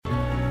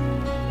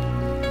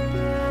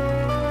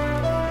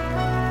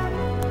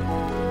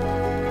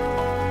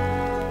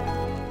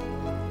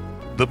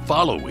The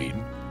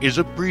following is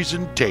a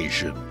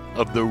presentation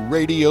of the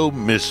Radio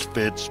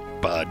Misfits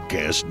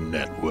Podcast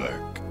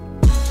Network.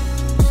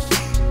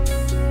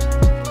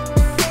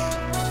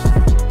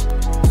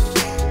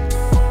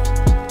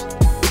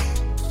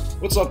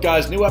 What's up,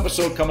 guys? New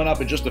episode coming up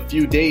in just a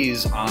few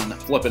days on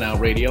Flippin Out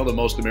Radio, the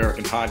most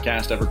American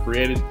podcast ever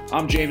created.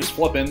 I'm James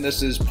Flippin.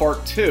 This is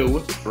part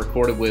 2,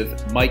 recorded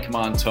with Mike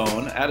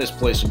Montone at his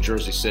place in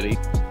Jersey City.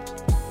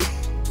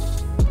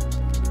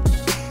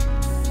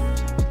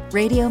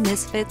 Radio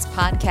Misfits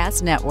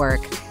Podcast Network.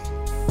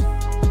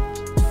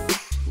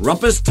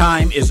 Rumpus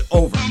time is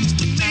over.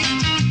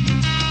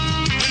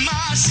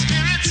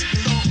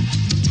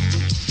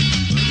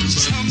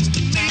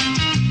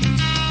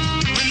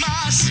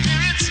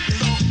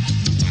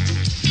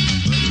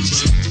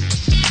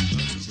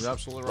 You're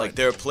absolutely right. Like,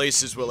 there are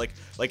places where, like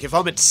if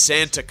I'm at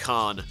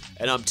SantaCon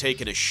and I'm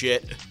taking a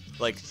shit,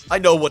 like, I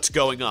know what's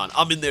going on.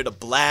 I'm in there to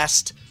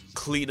blast,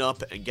 clean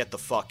up, and get the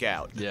fuck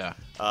out. Yeah.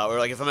 Or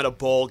like if I'm at a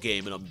ball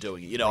game and I'm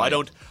doing it, you know, Right.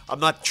 I'm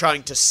not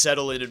trying to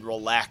settle in and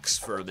relax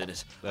for a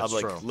minute. That's I'm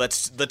like, true.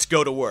 let's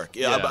go to work.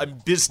 Yeah. I'm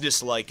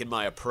business-like in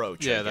my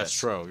approach. Yeah, I that's guess.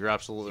 true. You're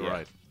absolutely Yeah.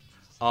 right.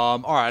 All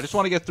right, I just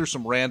want to get through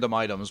some random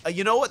items.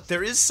 You know what?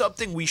 There is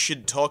something we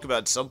should talk about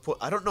at some point.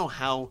 I don't know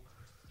how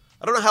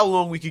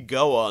long we could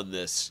go on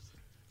this,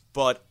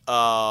 but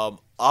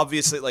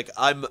obviously, like,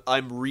 I'm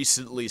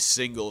recently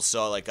single,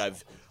 so like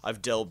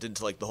I've delved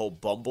into like the whole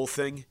Bumble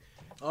thing.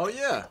 Oh,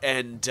 yeah.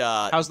 And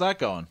How's that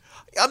going?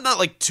 I'm not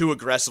like too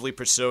aggressively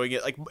pursuing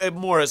it, like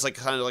more as like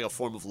kind of like a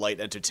form of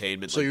light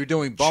entertainment. So like, you're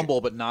doing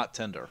Bumble, but not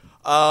Tinder.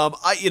 I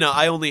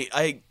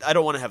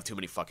don't want to have too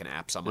many fucking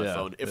apps on my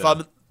phone. If yeah.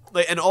 I'm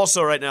like, and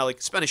also right now,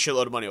 like, spend a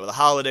shitload of money over the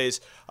holidays.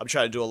 I'm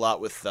trying to do a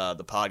lot with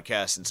the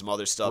podcast and some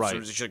other stuff. Right. So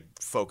I'm just like,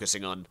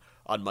 focusing on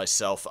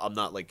myself. I'm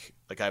not like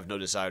I have no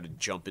desire to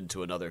jump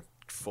into another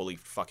fully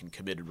fucking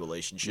committed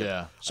relationship.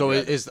 Yeah. So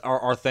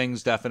are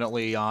things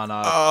definitely on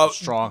a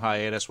strong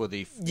hiatus with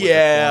the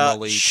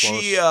formerly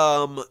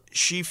close?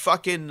 She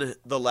fucking,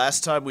 the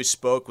last time we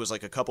spoke was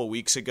like a couple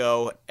weeks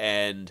ago,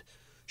 and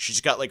she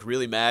just got like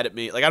really mad at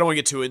me. Like, I don't want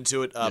to get too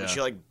into it.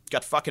 She like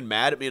got fucking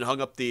mad at me and hung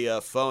up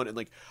the phone. And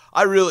like,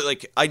 I really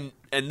like,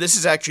 and this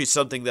is actually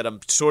something that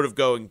I'm sort of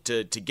going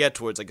to get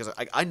towards. Like, 'cause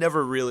I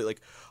never really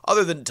like,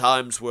 other than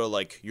times where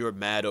like you're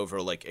mad over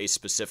like a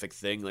specific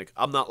thing. Like,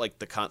 I'm not like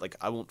the kind, like,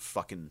 I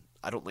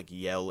don't like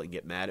yell and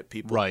get mad at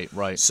people.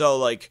 Right. So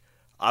like,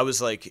 I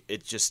was like,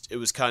 it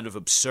was kind of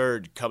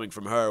absurd coming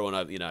from her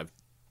when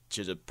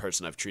she's a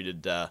person I've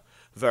treated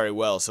very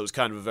well. So it was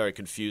kind of a very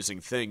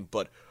confusing thing.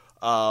 But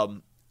I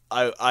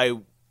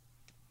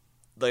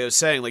like I was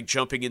saying, like,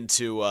 jumping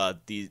into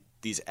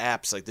these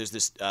apps, like there's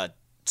this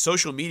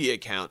social media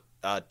account,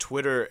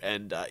 Twitter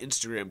and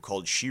Instagram,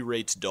 called She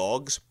Rates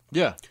Dogs.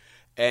 Yeah.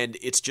 And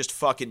it's just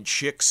fucking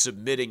chicks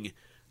submitting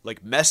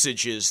like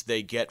messages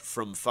they get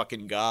from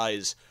fucking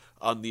guys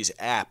on these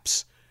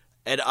apps.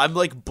 And I'm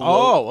like blown.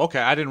 Oh, okay.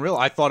 I didn't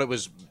realize. I thought it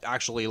was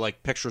actually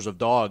like pictures of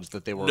dogs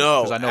that they were.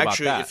 No, 'cause I know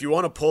actually, about that. if you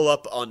want to pull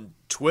up on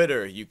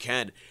Twitter, you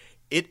can.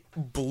 It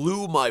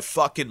blew my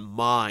fucking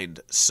mind,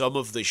 some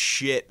of the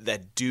shit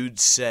that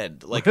dudes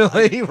send. Like,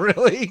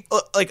 Really?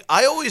 Like,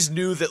 I always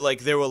knew that,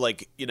 like, there were,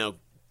 like, you know,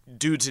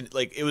 dudes in,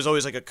 like, it was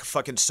always like a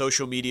fucking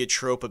social media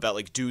trope about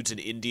like dudes in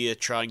India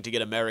trying to get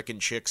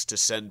American chicks to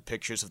send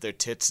pictures of their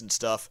tits and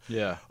stuff.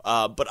 Yeah.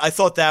 But I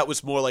thought that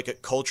was more like a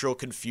cultural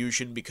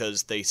confusion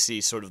because they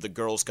see sort of the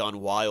girls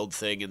gone wild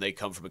thing and they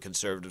come from a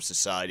conservative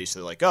society, so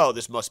they're like, oh,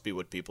 this must be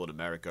what people in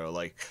America are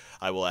like.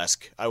 I will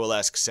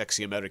ask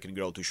sexy American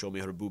girl to show me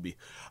her boobie.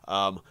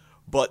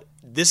 But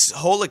this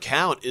whole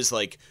account is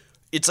like,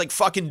 it's like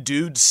fucking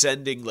dudes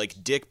sending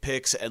like dick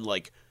pics and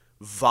like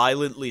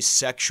violently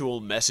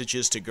sexual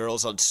messages to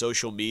girls on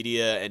social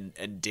media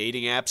and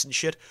dating apps and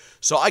shit.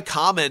 So I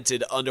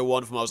commented under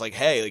one of them. I was like,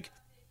 hey, like,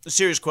 a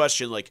serious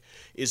question, like,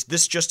 is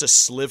this just a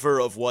sliver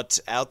of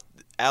what's out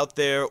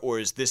there, or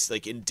is this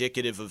like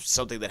indicative of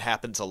something that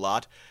happens a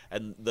lot?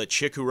 And the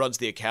chick who runs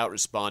the account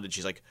responded,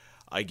 she's like,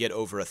 I get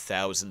over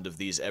 1,000 of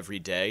these every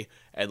day.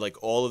 And like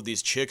all of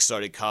these chicks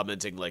started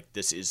commenting like,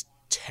 this is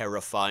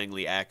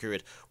terrifyingly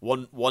accurate.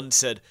 One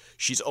said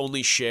she's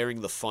only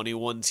sharing the funny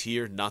ones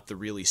here, not the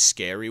really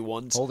scary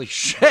ones. Holy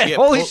shit! Yeah,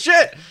 Holy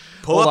shit!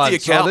 Pull Hold up on. the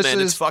account, So this man.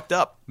 is- It's fucked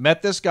up.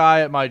 Met this guy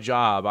at my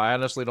job. I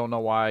honestly don't know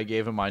why I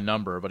gave him my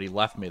number, but he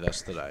left me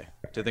this today.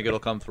 Do you think it'll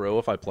come through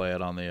if I play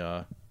it on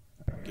the?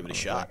 Give it a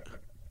shot.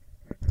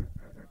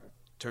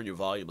 Turn your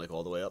volume like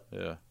all the way up.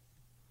 Yeah.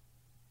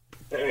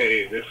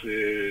 Hey, this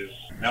is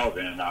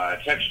Melvin. I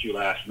texted you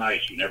last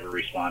night. You never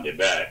responded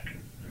back.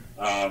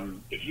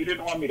 If you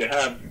didn't want me to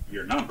have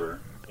your number,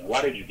 then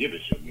why did you give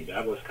it to me?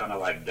 That was kind of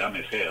like dumb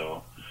as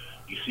hell.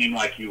 You seem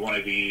like you one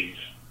of these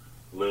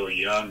little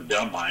young,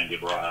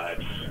 dumb-minded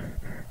brides.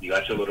 You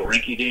got your little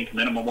rinky-dink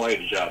minimum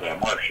wage job at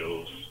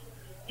Marshall's,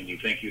 and you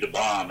think you the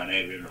bomb and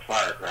ain't even a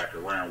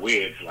firecracker wearing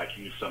wigs like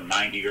you some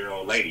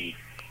 90-year-old lady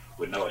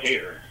with no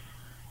hair.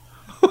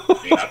 I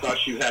mean, I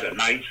thought you had a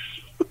nice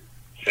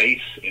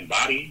face and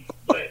body,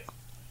 but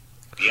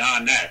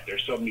beyond that,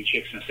 there's so many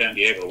chicks in San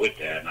Diego with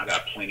that, and I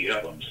got plenty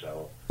of them,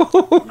 so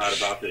I'm not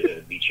about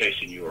to be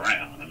chasing you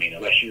around. I mean,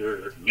 unless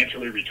you're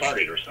mentally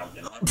retarded or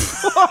something.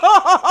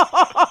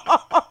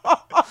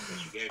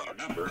 Once you gave your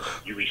number,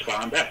 you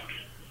respond back.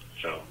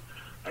 So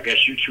I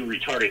guess you two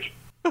retarded.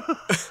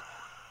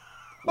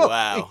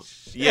 Wow.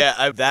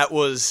 Yeah, that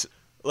was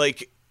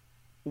like,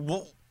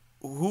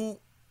 who?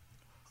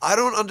 I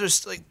don't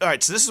understand. Like, all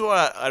right, so this is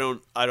what I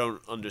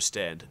don't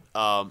understand.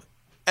 And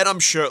I'm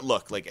sure.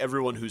 Look, like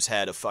everyone who's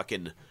had a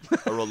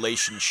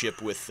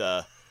relationship with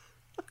a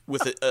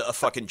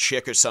fucking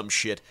chick or some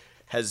shit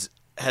has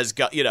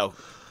got, you know.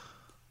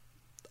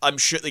 I'm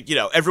sure, like, you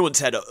know, everyone's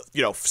had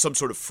some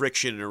sort of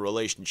friction in a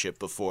relationship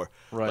before,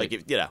 right?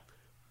 Like, you know,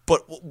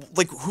 but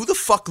like, who the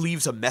fuck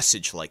leaves a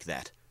message like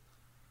that?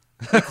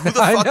 Like, who the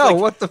fuck, I know, like,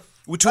 what the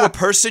to a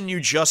person you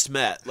just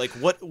met? Like,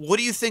 what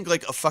do you think?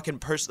 Like, a fucking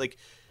person, like,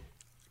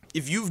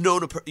 if you've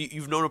known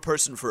a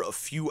person for a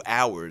few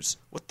hours,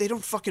 they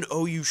don't fucking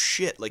owe you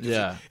shit. Like,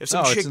 yeah, if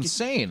some chick, it's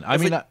insane. I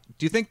mean,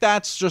 do you think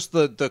that's just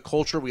the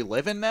culture we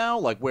live in now?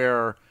 Like,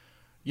 where,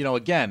 you know,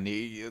 again,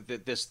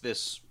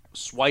 this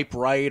swipe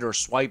right or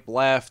swipe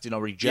left, you know,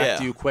 reject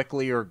you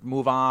quickly or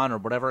move on or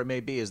whatever it may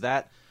be. Is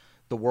that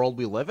the world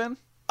we live in?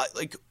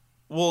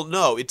 Well,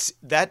 no, it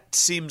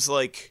seems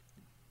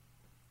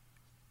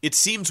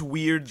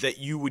weird that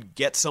you would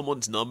get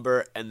someone's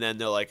number and then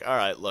they're like, all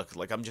right, look,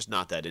 like, I'm just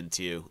not that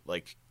into you.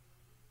 Like,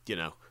 you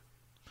know,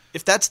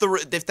 if that's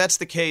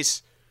the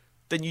case,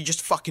 then you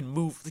just fucking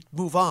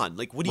move on.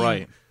 Like, what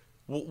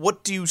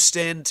do you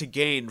stand to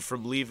gain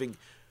from leaving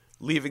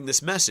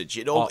this message?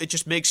 It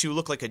just makes you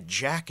look like a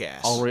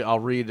jackass. I'll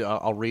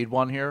read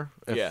one here.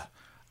 Yeah.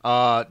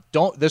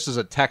 This is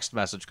a text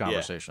message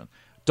conversation. Yeah.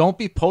 Don't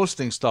be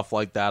posting stuff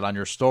like that on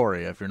your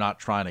story if you're not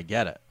trying to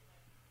get it.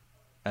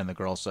 And the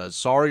girl says,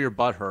 sorry your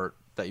butt hurt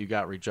that you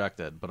got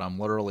rejected, but I'm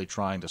literally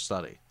trying to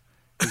study.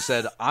 He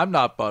said, I'm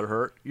not butt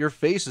hurt. Your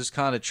face is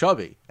kind of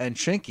chubby and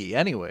chinky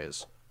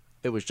anyways.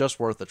 It was just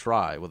worth a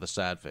try, with a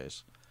sad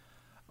face.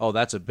 Oh,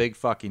 that's a big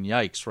fucking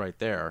yikes right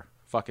there.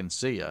 Fucking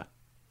see ya.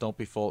 Don't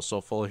be so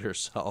full of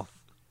yourself.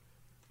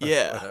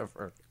 Yeah.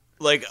 Whatever.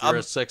 Like, you're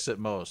a 6 at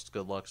most.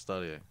 Good luck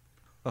studying.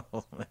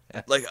 Oh,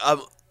 man. Like,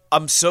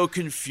 I'm so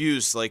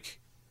confused. Like,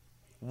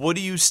 what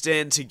do you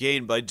stand to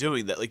gain by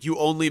doing that? Like, you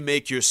only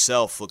make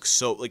yourself look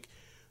so, like,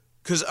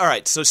 because, all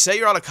right, so say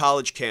you're on a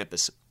college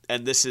campus,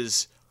 and this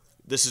is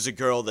a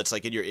girl that's,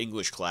 like, in your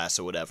English class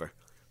or whatever,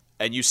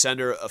 and you send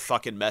her a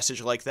fucking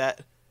message like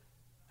that.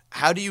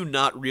 How do you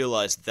not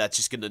realize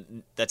that's gonna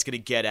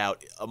get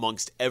out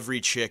amongst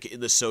every chick in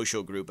the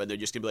social group, and they're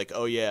just gonna be like,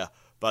 oh yeah,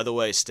 by the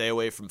way, stay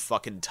away from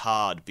fucking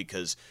Todd,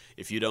 because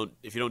if you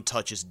don't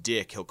touch his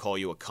dick, he'll call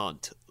you a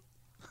cunt.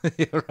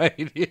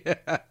 Right? Yeah.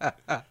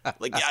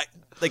 Like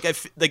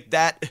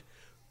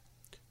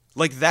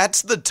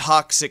that's the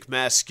toxic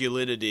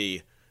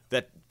masculinity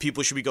that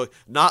people should be going.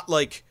 Not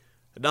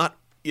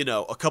you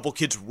know, a couple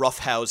kids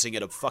roughhousing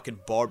at a fucking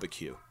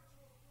barbecue.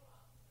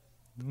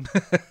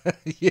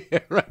 Yeah,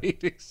 right.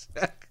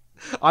 Exactly.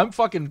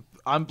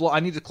 I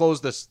need to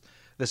close this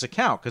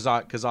account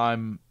because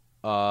I'm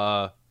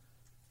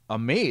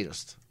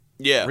amazed.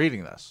 Yeah,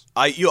 reading this.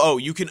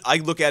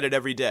 I look at it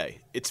every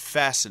day. It's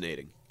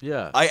fascinating.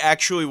 Yeah. I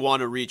actually want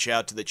to reach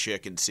out to the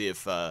chick and see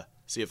if I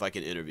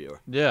can interview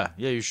her. Yeah,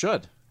 you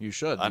should. You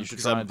should.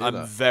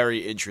 I'm very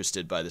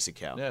interested by this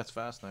account. Yeah, it's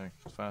fascinating.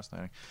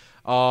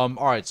 All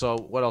right, so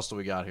what else do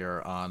we got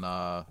here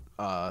on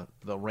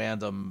the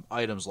random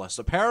items list?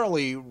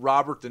 Apparently,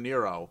 Robert De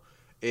Niro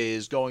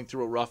is going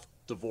through a rough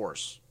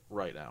divorce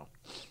right now,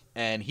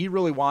 and he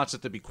really wants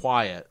it to be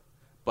quiet,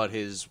 but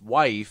his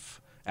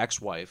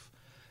ex-wife,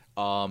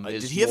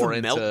 did he have a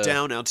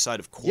meltdown outside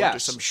of court or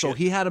some shit? So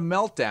he had a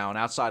meltdown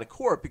outside of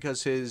court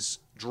because his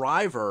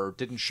driver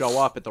didn't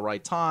show up at the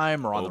right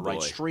time or on the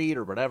right street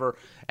or whatever,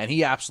 and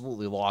he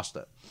absolutely lost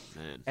it.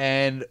 Man.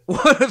 And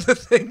one of the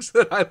things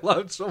that I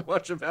loved so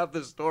much about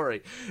this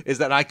story is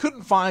that I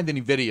couldn't find any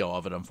video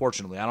of it,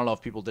 unfortunately. I don't know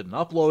if people didn't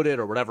upload it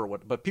or whatever,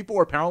 but people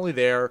were apparently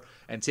there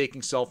and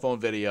taking cell phone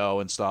video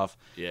and stuff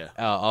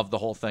of the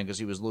whole thing because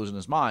he was losing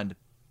his mind.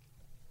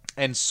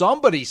 And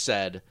somebody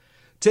said,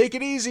 "Take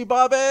it easy,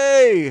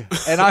 Bobby."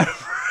 And I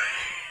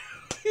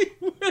really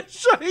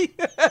wish I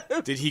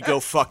had. Did he go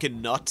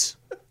fucking nuts?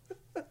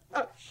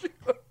 I'm sure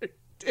he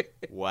did.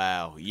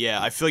 Wow. Yeah,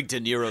 I feel like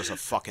De Niro's a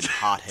fucking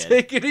hothead.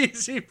 Take it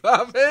easy,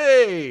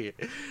 Bobby.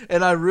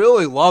 And I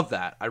really love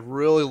that. I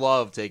really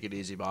love Take It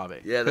Easy, Bobby.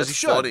 Yeah, that's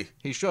funny.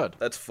 He should.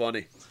 That's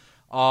funny.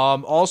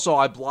 Also,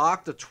 I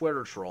blocked a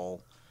Twitter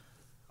troll.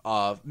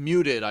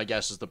 Muted, I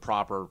guess, is the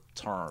proper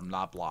term,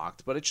 not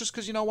blocked. But it's just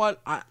because, you know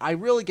what? I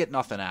really get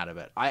nothing out of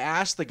it. I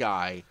asked the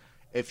guy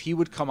if he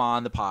would come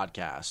on the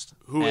podcast.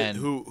 Who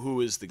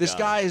is the guy? This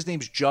guy, his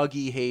name's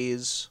Juggy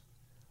Hayes.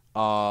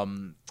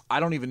 I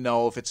don't even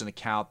know if it's an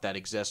account that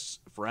exists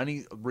for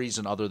any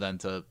reason other than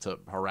to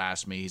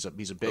harass me. He's a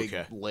big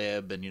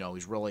lib, and, you know,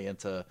 he's really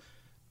into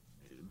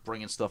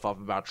bringing stuff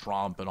up about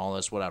Trump and all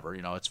this, whatever.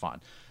 You know, it's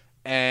fine.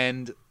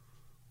 And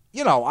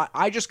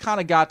I just kind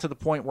of got to the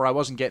point where I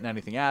wasn't getting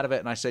anything out of it,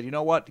 and I said, you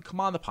know what? Come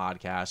on the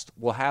podcast.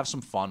 We'll have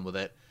some fun with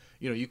it.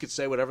 You could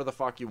say whatever the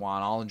fuck you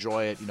want. I'll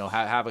enjoy it.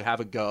 Have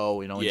a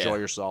go. Enjoy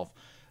yourself.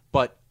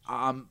 But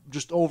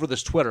just over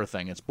this Twitter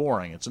thing, it's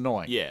boring. It's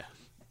annoying. Yeah.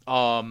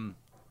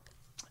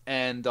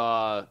 And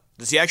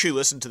does he actually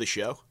listen to the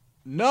show?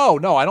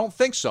 No, I don't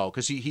think so,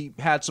 because he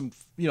had some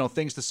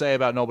things to say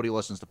about nobody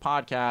listens to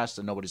podcasts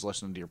and nobody's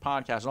listening to your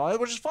podcast and all that,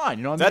 which is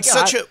fine.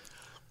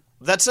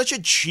 That's such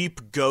a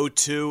cheap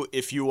go-to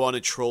if you want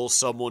to troll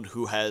someone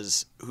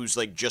who's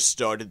like just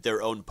started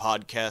their own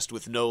podcast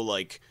with no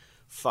like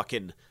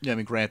fucking. Yeah, I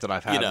mean, granted,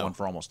 I've had one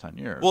for almost 10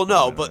 years. Well,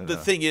 no, but the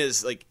thing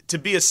is, like, to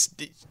be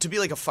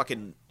like a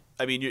fucking.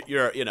 I mean,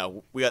 you're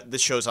we got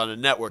this show's on a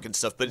network and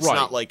stuff, but it's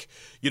not like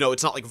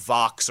it's not like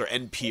Vox or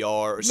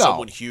NPR or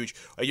someone huge.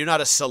 Or you're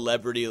not a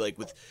celebrity like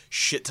with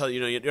shit ton.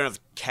 You don't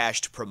have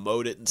cash to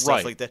promote it and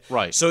stuff like that.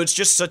 Right. So it's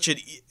just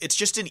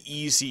an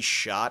easy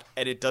shot,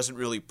 and it doesn't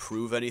really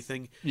prove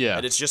anything. Yeah.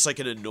 And it's just like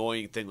an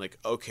annoying thing. Like,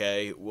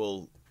 okay,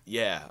 well,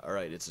 yeah, all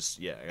right. It's just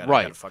I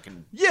gotta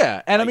fucking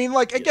And I mean,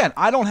 like again,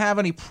 I don't have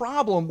any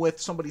problem with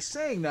somebody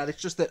saying that.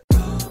 It's just that.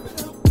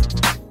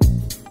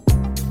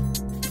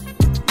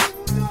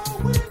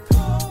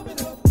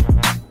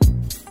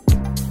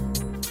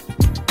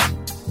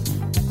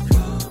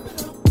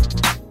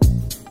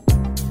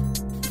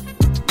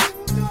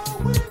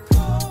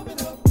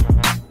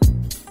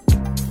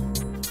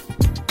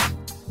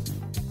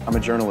 I'm a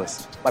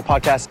journalist. My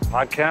podcast.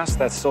 Podcast?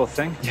 That's still a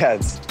thing? Yeah,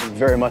 it's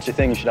very much a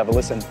thing. You should have a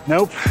listen.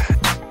 Nope.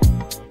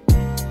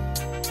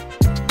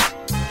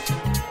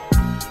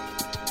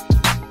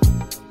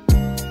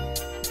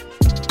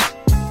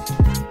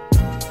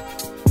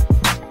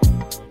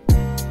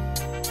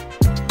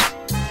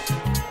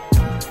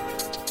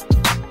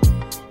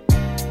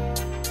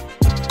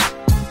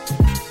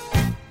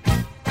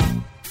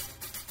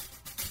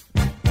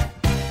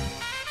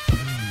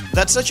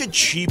 That's such a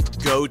cheap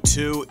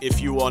go-to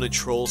if you want to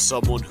troll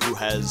someone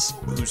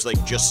who's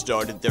like just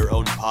started their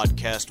own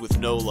podcast with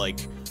no like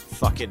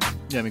fucking.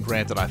 Yeah, I mean,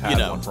 granted, I've had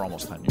one for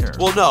almost 10 years.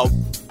 Well, no.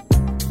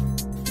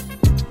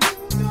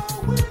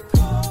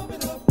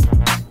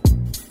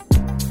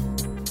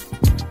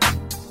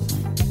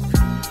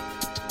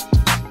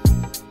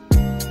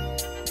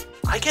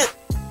 I get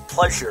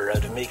pleasure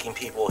out of making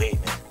people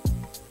hate me.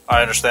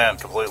 I understand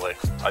completely.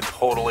 I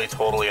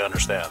totally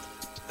understand.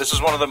 This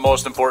is one of the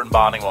most important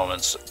bonding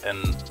moments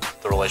in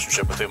the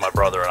relationship between my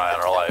brother and I in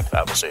our life,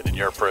 Appleseed, and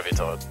you're privy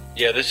to it.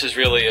 Yeah, this is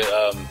really,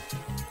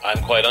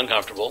 I'm quite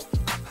uncomfortable.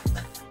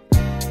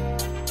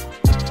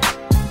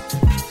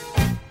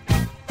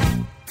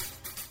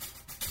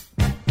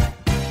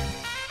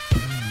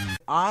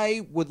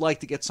 I would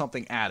like to get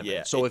something out of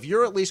it. So if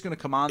you're at least going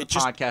to come on the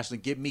podcast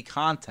and give me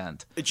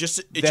content, it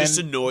just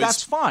annoys.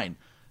 That's fine.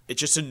 It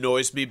just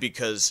annoys me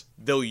because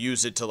they'll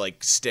use it to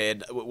like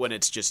stand when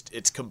it's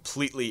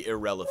completely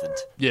irrelevant.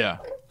 Yeah.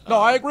 No,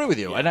 I agree with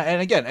you. Yeah.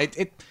 And again,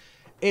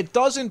 it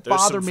doesn't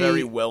bother me. There's some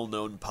very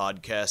well-known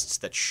podcasts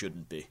that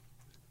shouldn't be.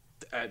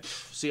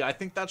 See, I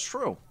think that's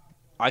true.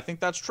 I think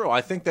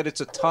that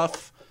it's a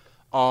tough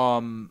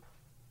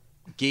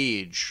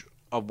gauge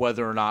of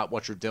whether or not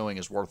what you're doing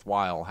is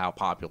worthwhile, how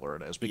popular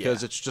it is,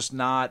 because it's just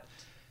not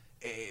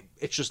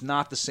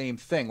the same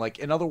thing. Like,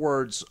 in other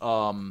words,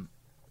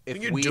 if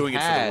you're doing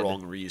it for the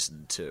wrong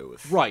reason too.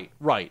 Right.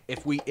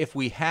 If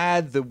we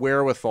had the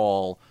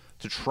wherewithal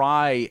to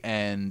try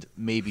and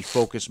maybe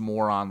focus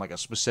more on like a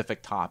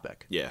specific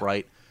topic,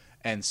 right,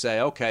 and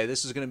say, okay,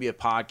 this is going to be a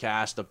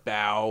podcast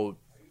about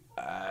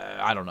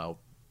I don't know,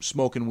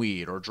 smoking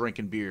weed or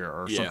drinking beer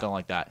or something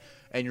like that,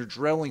 and you're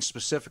drilling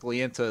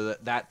specifically into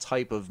that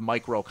type of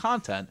micro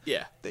content,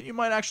 then you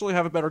might actually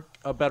have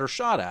a better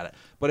shot at it.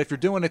 But if you're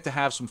doing it to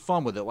have some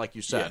fun with it, like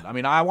you said, I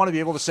mean, I want to be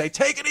able to say,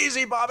 take it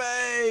easy,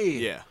 Bobby!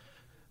 Yeah.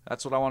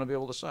 That's what I want to be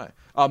able to say.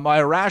 My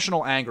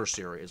Irrational Anger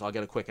series, I'll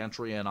get a quick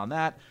entry in on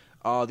that.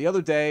 The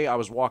other day, I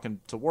was walking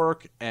to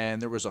work,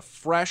 and there was a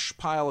fresh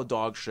pile of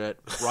dog shit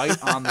right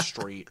on the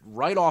street,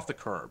 right off the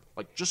curb,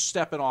 like just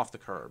stepping off the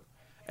curb.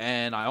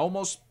 And I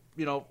almost,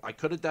 I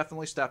could have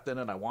definitely stepped in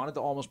it. I wanted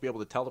to almost be able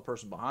to tell the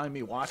person behind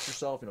me, watch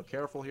yourself,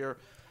 careful here.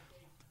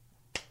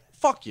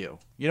 Fuck you.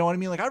 You know what I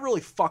mean? Like, I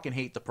really fucking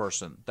hate the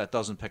person that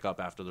doesn't pick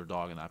up after their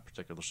dog in that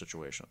particular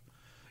situation.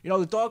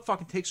 The dog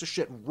fucking takes a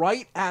shit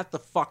right at the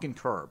fucking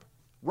curb.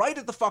 Right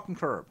at the fucking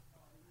curb.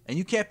 And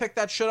you can't pick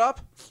that shit up?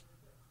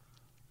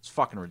 It's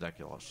fucking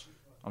ridiculous.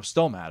 I'm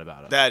still mad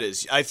about it. That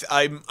is.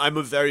 I'm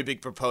a very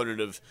big proponent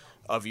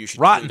of you should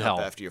Rotten clean hell.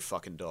 up after your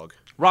fucking dog.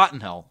 Rotten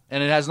hell.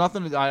 And it has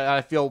nothing to...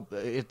 I feel...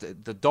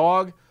 the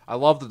dog... I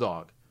love the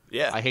dog.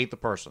 Yeah. I hate the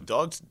person.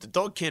 The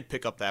dog can't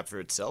pick up after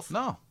itself.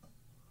 No.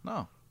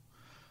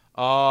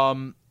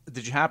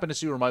 Did you happen to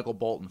see where Michael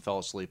Bolton fell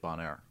asleep on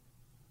air?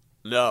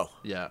 No.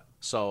 Yeah.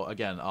 So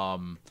again,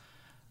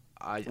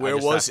 where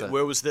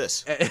was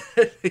this?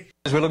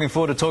 We're looking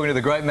forward to talking to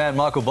the great man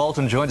Michael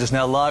Bolton. Joins us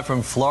now live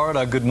from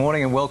Florida. Good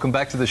morning and welcome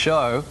back to the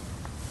show.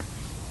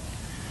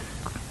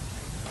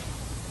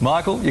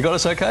 Michael, you got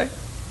us okay?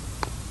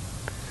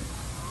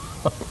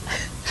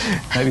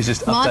 Maybe he's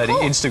just updating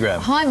Instagram.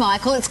 Hi,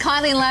 Michael. It's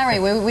Kylie and Larry.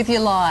 We're with you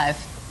live.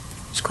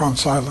 It's gone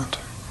silent.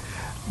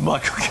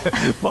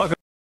 Michael.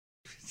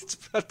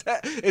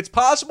 It's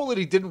possible that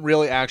he didn't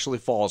really actually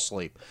fall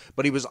asleep,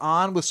 but he was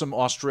on with some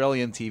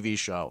Australian TV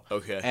show.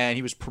 Okay. And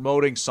he was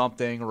promoting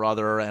something or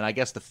other, and I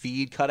guess the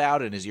feed cut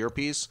out in his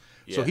earpiece.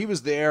 Yeah. So he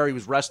was there, he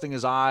was resting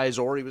his eyes,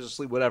 or he was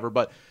asleep, whatever.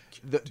 But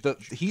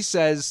he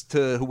says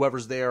to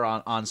whoever's there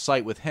on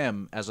site with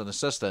him as an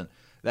assistant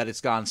that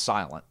it's gone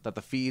silent, that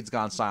the feed's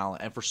gone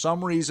silent. And for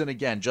some reason,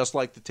 again, just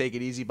like the Take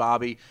It Easy,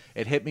 Bobby,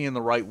 it hit me in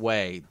the right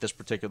way, this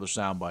particular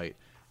soundbite.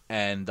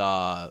 And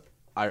I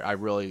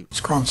really...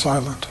 It's gone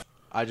silent.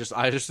 I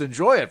just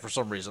enjoy it for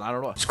some reason. I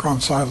don't know. It's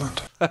gone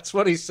silent. That's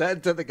what he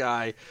said to the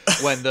guy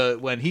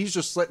when he's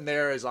just sitting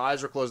there, his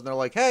eyes are closed, and they're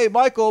like, "Hey,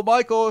 Michael,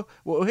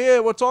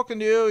 we're talking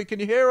to you. Can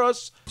you hear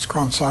us?" It's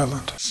gone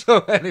silent. So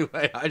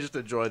anyway, I just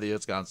enjoy the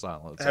 "It's gone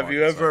silent." That's Have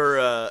you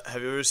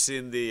ever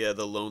seen the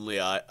Lonely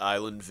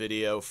Island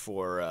video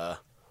for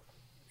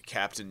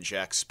Captain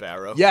Jack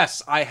Sparrow?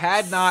 Yes, I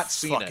had not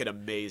seen it. Fucking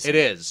amazing. It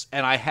is,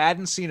 and I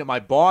hadn't seen it. My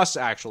boss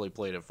actually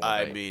played it for me.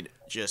 I mean,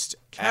 just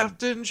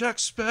Captain Jack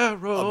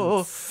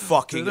Sparrow,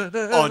 fucking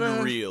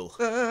unreal.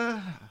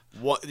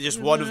 One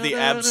of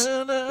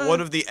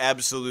the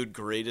absolute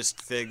greatest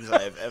things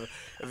I have ever.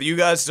 If you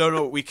guys don't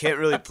know, we can't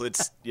really play.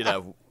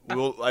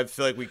 I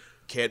feel like we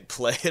can't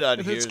play it on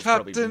here. It's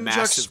probably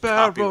massive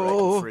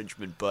copyright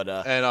infringement. But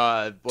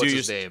and what's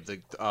his name? The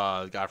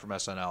guy from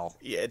SNL.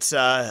 Yeah, it's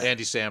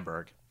Andy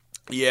Samberg.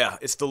 Yeah,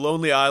 it's the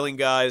Lonely Island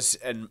guys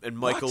and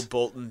Michael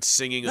Bolton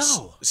singing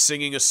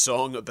a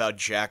song about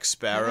Jack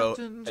Sparrow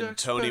and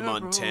Tony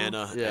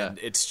Montana. Yeah. And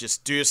it's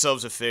just, do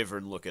yourselves a favor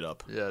and look it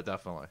up. Yeah,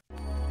 definitely.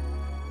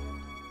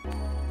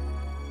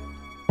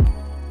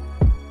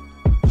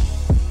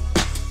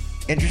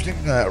 Interesting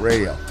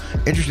radio.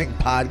 Interesting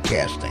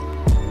podcasting.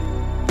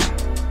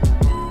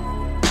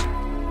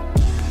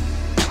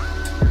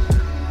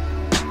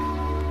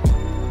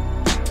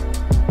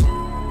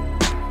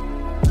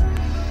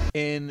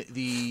 In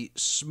the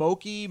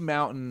Smoky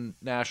Mountain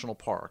National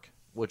Park,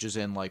 which is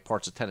in like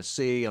parts of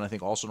Tennessee and I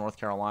think also North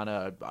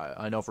Carolina,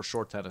 I know for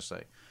sure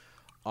Tennessee,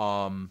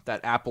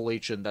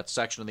 that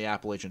section of the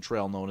Appalachian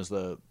Trail known as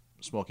the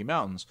Smoky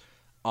Mountains,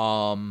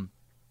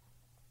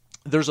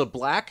 there's a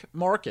black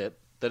market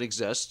that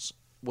exists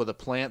with a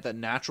plant that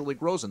naturally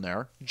grows in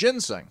there,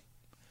 ginseng.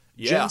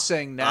 Yeah.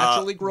 Ginseng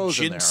naturally grows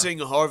in there. Ginseng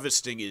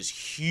harvesting is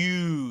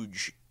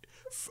huge.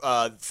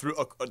 Through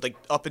like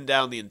up and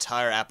down the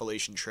entire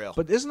Appalachian Trail.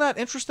 But isn't that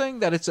interesting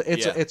that it's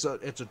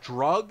a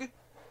drug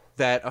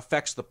that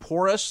affects the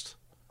poorest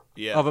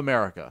of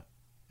America?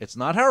 It's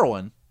not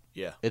heroin.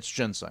 Yeah, it's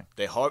ginseng.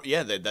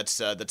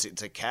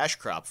 It's a cash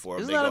crop for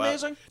them. Isn't that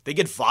amazing? They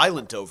get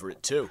violent over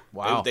it too.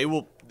 Wow.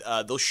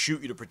 They'll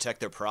shoot you to protect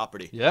their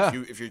property. Yeah.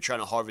 If you're trying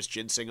to harvest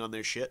ginseng on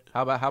their shit.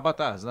 How about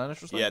that? Isn't that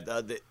interesting? Yeah.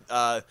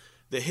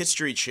 The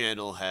History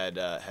Channel had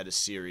a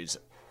series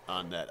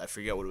on that. I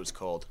forget what it was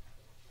called.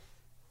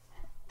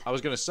 I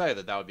was going to say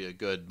that would be a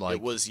good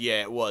It was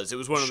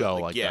one of show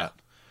the like that.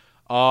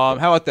 How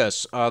about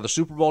this? The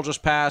Super Bowl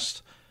just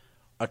passed.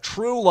 A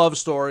true love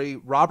story.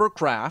 Robert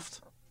Kraft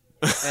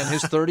and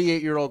his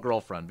 38-year-old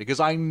girlfriend, because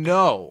I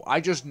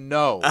just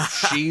know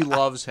she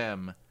loves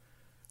him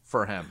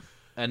for him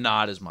and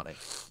not his money.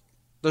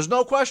 There's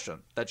no question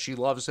that she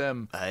loves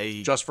him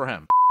just for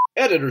him.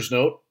 Editor's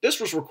note: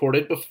 this was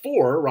recorded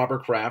before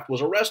Robert Kraft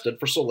was arrested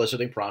for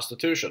soliciting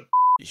prostitution.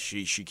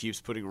 She keeps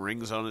putting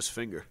rings on his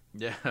finger.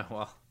 Yeah,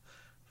 well,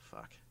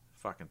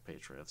 fucking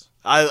Patriots.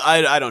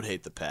 I don't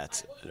hate the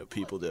Pats. I know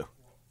people do.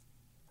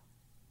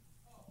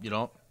 You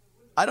don't?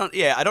 I don't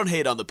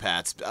hate on the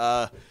Pats.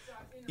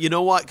 You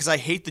know what? Because I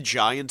hate the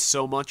Giants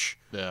so much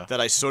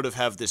that I sort of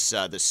have this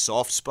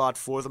soft spot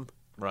for them.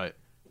 Right.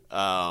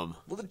 Well,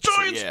 the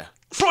Giants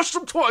crushed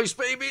them twice,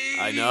 baby.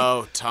 I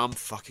know. Tom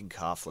fucking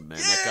Coughlin, man.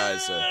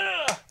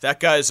 That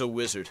guy's a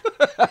wizard.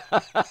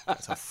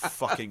 That's a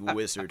fucking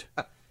wizard.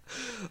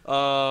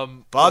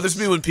 Bothers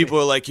me when people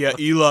are like, "Yeah,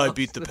 Eli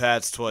beat the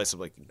Pats twice." I'm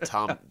like,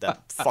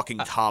 that fucking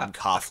Tom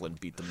Coughlin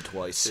beat them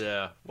twice.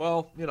 Yeah.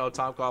 Well,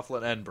 Tom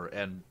Coughlin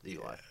and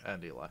Eli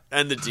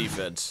and the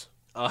defense.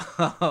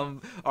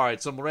 All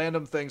right, some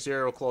random things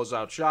here. We'll close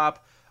out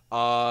shop.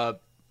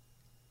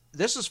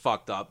 This is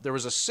fucked up. There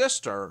was a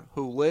sister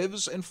who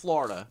lives in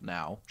Florida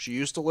now. She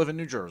used to live in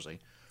New Jersey.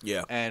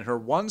 Yeah. And her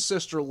one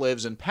sister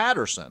lives in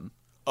Patterson.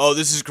 Oh,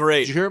 this is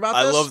great. Did you hear about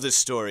this? I love this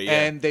story, yeah.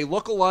 And they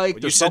look alike.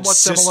 When They're you said somewhat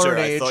similar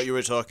in I age. thought you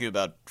were talking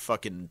about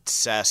fucking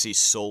sassy,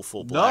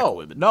 soulful black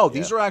women. No,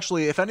 these are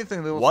actually, if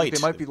anything, they look white. like they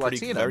might be Pretty,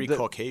 Latino. Very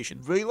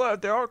Caucasian. They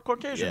are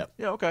Caucasian.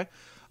 Yeah. Okay.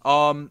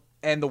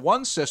 And the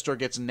one sister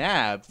gets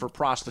nabbed for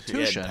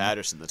prostitution. Yeah, in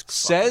Patterson. That's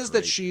says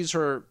great. that she's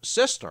her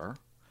sister.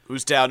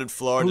 Who's down in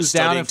Florida to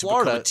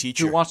become a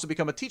teacher. Who wants to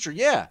become a teacher.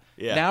 Yeah.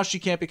 Now she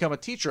can't become a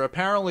teacher.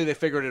 Apparently they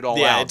figured it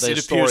all out.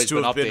 It appears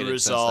to have been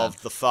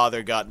resolved. The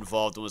father got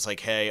involved and was like,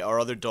 "Hey, our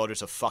other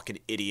daughter's a fucking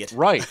idiot."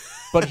 Right.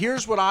 But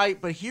here's what I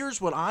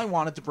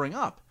wanted to bring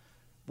up.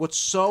 What's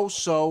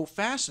so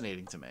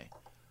fascinating to me.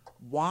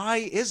 Why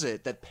is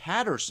it that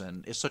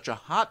Patterson is such a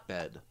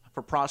hotbed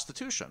for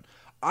prostitution.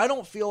 I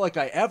don't feel like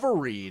I ever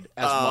read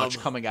as much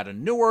coming out of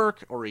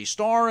Newark or East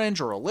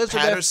Orange or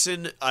Elizabeth.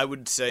 Patterson, I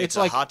would say it's a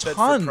like hotbed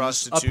tons for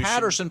prostitution. Of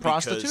Patterson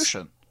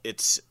prostitution.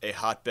 It's a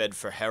hotbed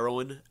for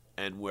heroin,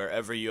 and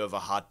wherever you have a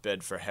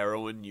hotbed for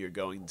heroin, you're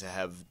going to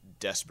have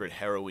desperate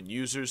heroin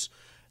users.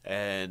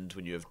 And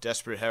when you have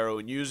desperate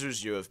heroin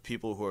users, you have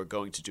people who are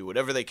going to do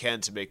whatever they can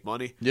to make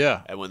money.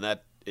 Yeah. And when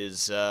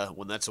that's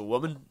a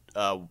woman,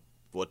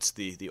 what's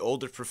the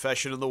oldest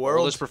profession in the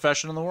world? Oldest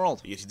profession in the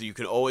world. You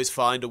can always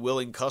find a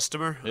willing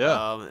customer.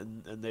 Yeah.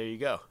 And there you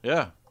go.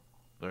 Yeah.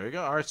 There you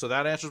go. All right, so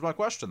that answers my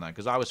question then,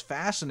 because I was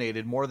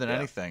fascinated more than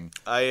anything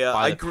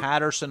by the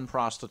Patterson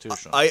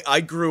prostitution.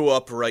 I grew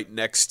up right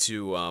next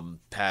to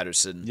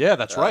Patterson. Yeah,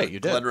 that's right. You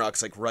did. Glen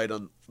Rock's like right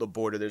on the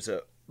border.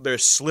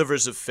 There's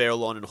slivers of Fair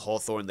Lawn and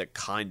Hawthorne that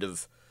kind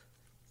of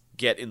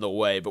get in the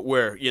way, but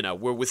we're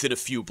within a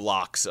few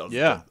blocks of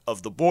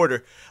the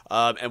border.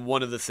 And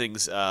one of the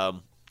things,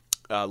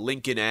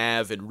 Lincoln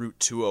Ave and Route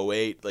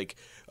 208, like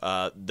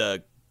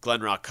the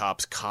Glen Rock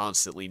cops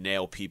constantly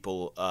nail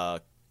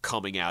people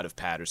coming out of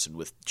Patterson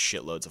with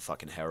shitloads of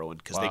fucking heroin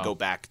because they go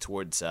back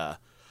towards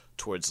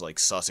like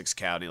Sussex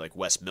County, like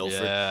West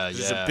Milford.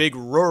 There's a big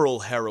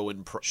rural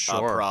heroin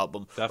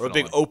problem, definitely. or a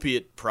big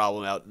opiate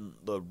problem out in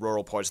the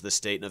rural parts of the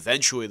state, and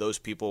eventually those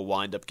people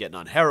wind up getting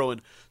on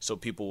heroin, so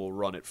people will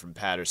run it from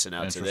Patterson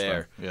out to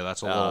there. Yeah,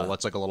 that's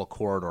like a little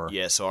corridor.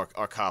 Yeah, so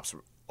our cops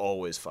were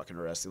always fucking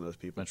arresting those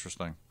people.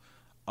 Interesting.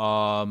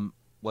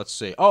 Let's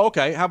see. Oh,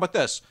 okay. How about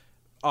this?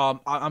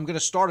 I'm going to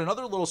start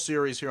another little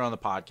series here on the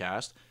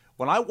podcast.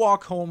 When I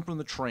walk home from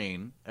the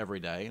train every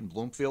day in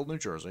Bloomfield, New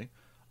Jersey,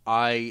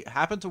 I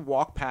happen to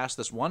walk past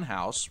this one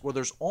house where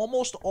there's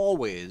almost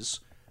always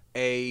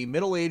a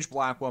middle-aged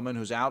black woman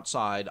who's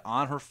outside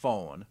on her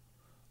phone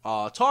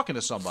talking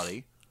to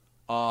somebody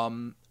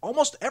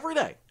almost every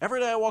day. Every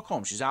day I walk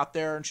home, she's out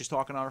there and she's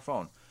talking on her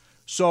phone.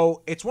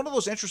 So it's one of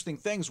those interesting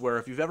things where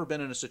if you've ever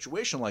been in a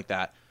situation like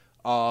that,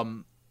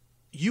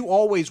 you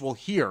always will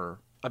hear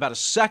about a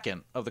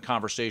second of the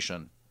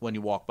conversation when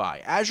you walk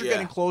by. As you're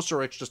getting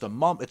closer, it's just a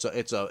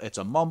it's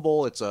a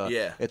mumble, it's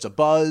a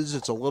buzz,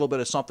 it's a little bit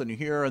of something you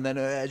hear, and then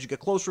as you get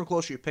closer and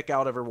closer, you pick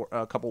out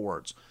a couple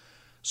words.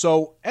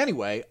 So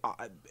anyway,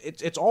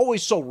 it's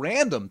always so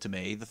random to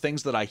me, the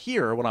things that I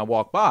hear when I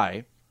walk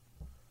by.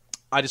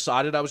 I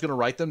decided I was going to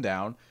write them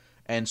down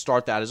and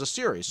start that as a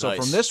series. So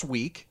from this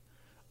week,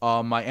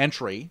 my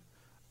entry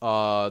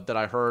that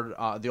I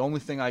heard, the only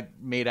thing I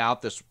made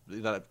out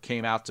that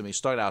came out to me,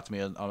 stuck out to me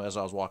as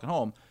I was walking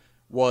home,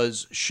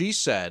 was she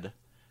said,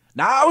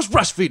 "Now I was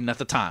breastfeeding at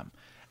the time,"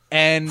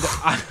 and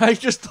I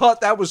just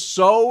thought that was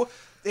so.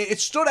 It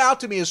stood out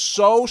to me as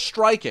so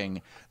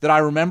striking that I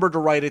remembered to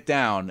write it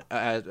down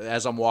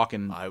as I'm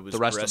walking the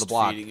rest of the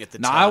block.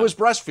 I was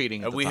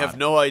breastfeeding, and we have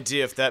no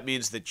idea if that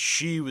means that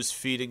she was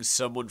feeding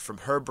someone from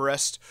her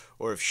breast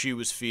or if she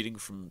was feeding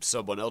from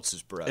someone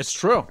else's breast. It's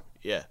true.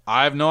 Yeah,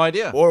 I have no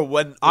idea.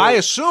 I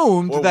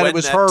assumed that it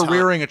was her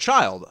rearing a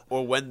child,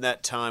 or when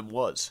that time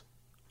was.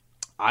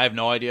 I have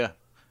no idea.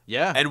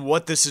 Yeah, and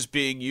what this is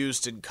being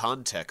used in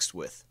context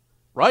with.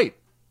 Right.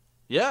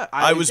 Yeah,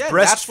 I was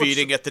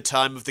breastfeeding at the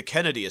time of the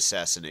Kennedy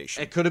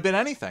assassination. It could have been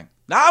anything.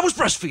 I was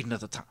breastfeeding at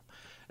the time,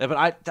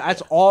 but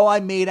that's all I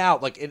made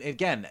out. Like,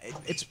 again,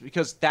 it's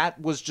because that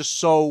was just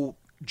so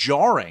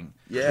jarring.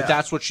 Yeah,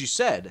 that's what she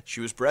said.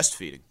 She was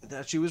breastfeeding.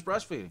 That she was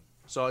breastfeeding.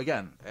 So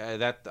again,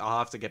 that I'll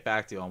have to get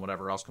back to you on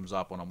whatever else comes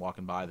up when I'm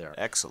walking by there.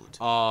 Excellent.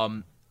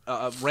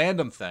 A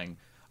random thing.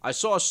 I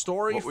saw a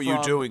story. What were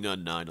you doing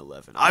on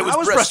 9/11? I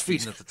was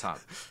breastfeeding at the time.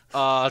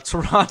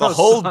 Toronto. The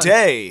whole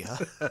day.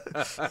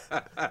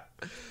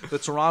 The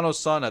Toronto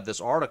Sun had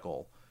this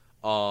article.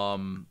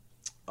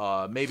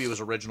 Maybe it was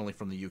originally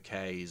from the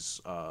UK's.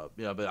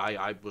 But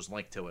I was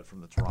linked to it from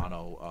the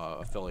Toronto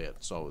affiliate.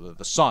 So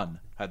the Sun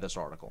had this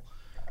article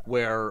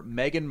where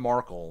Meghan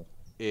Markle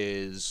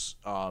is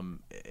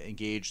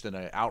engaged in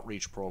an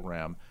outreach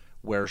program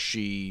where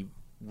she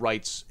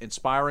writes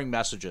inspiring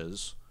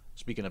messages.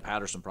 Speaking of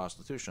Patterson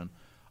prostitution,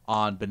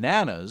 on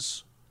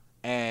bananas,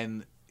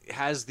 and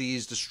has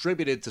these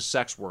distributed to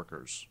sex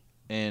workers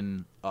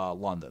in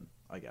London,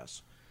 I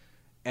guess.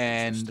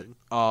 And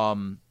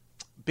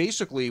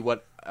basically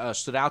what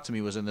stood out to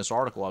me was in this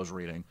article I was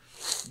reading,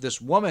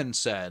 this woman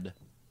said,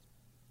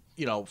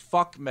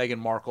 fuck Meghan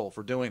Markle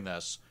for doing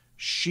this.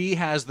 She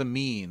has the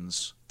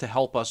means to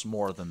help us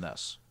more than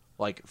this.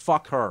 Like,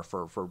 fuck her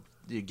for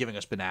giving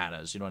us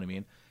bananas, you know what I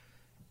mean?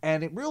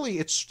 And it really,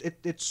 it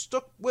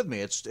stuck with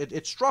me.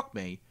 It struck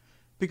me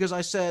because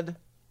I said,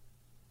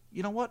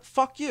 you know what?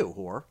 Fuck you,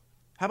 whore.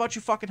 How about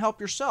you fucking help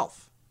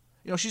yourself?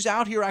 She's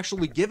out here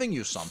actually giving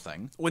you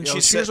something. When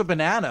here's a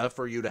banana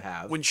for you to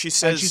have. When she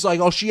says, and she's like,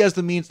 oh, she has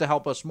the means to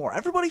help us more.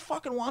 Everybody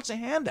fucking wants a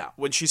handout.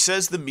 When she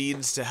says the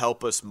means to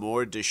help us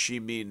more, does she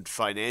mean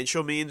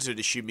financial means, or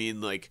does she mean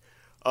like,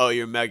 oh,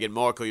 you're Meghan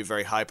Markle, you're a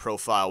very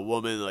high-profile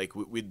woman. Like,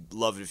 we'd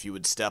love it if you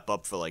would step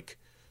up for like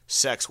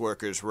sex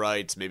workers'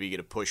 rights, maybe get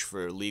a push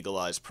for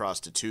legalized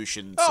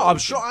prostitution. I'm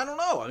sure. I don't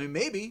know. I mean,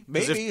 maybe.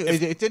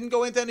 It didn't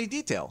go into any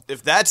detail.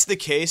 If that's the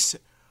case,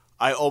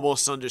 I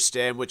almost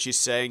understand what she's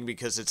saying,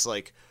 because it's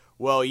like,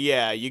 well,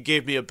 yeah, you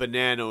gave me a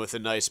banana with a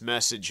nice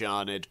message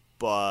on it,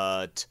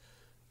 but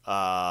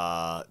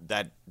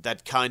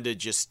that kind of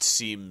just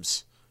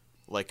seems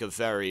like a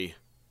very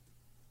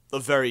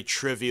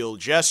trivial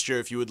gesture.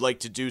 If you would like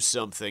to do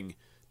something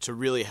to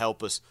really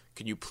help us,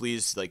 can you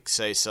please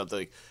say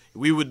something?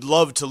 We would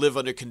love to live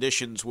under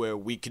conditions where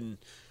we can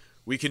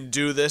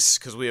do this,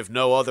 because we have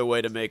no other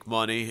way to make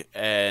money,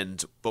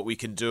 but we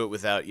can do it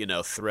without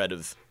threat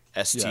of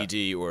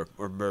STD or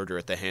murder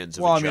at the hands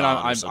of a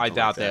John. I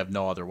doubt they have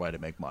no other way to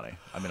make money.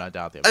 I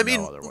doubt they have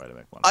no other way to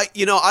make money. I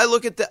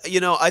look at that.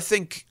 I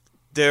think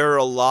there are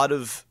a lot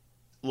of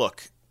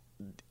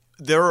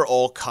there are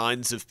all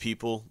kinds of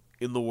people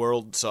in the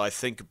world. So I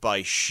think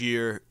by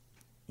just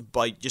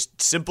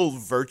simple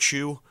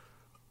virtue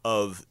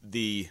of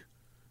the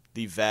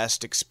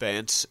vast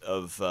expanse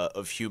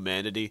of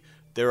humanity,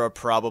 there are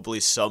probably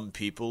some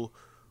people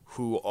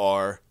who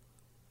are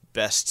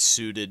best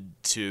suited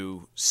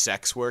to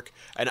sex work,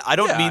 and I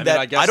don't mean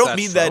that. I don't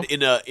mean that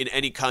in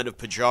any kind of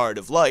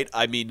pejorative light.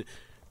 I mean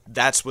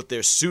that's what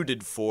they're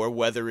suited for.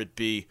 Whether it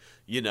be,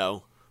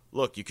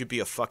 look, you could be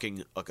a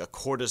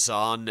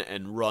courtesan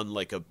and run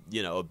a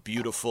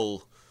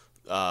beautiful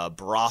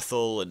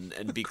brothel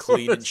and be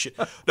clean and shit.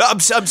 No,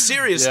 I'm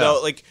serious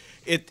though.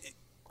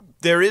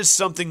 There is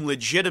something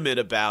legitimate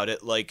about it.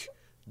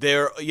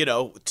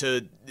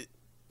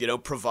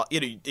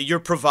 You're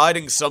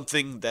providing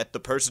something that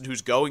the person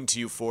who's going to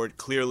you for it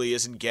clearly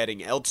isn't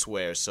getting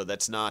elsewhere. So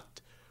that's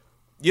not,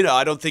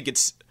 I don't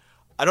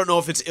know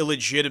if it's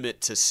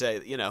illegitimate to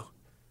say,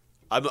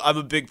 I'm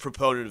a big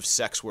proponent of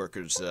sex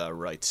workers'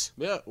 rights.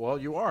 Yeah, well,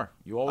 you are.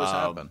 You always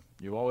have been.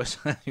 You always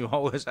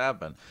have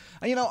been.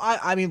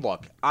 And,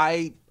 look,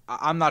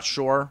 I'm not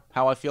sure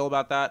how I feel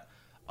about that.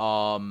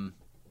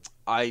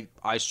 I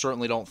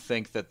certainly don't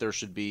think that there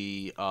should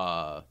be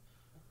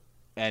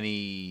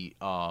any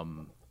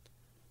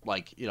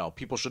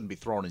people shouldn't be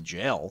thrown in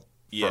jail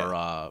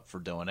for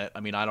doing it.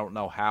 I don't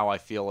know how I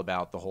feel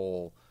about the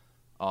whole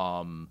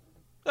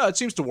it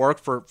seems to work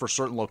for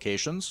certain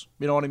locations.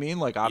 You know what I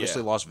mean?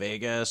 Obviously Las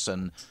Vegas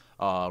and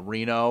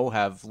Reno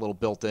have little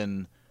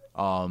built-in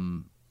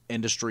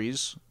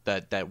industries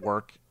that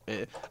work.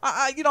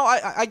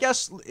 I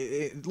guess,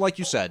 like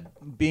you said,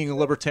 being a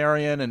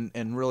libertarian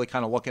and really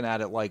kind of looking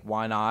at it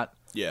why not?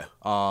 Yeah.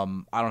 I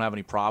don't have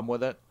any problem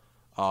with it.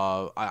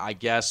 I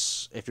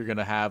guess if you're going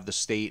to have the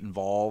state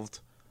involved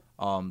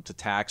to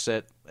tax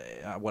it,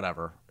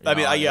 whatever.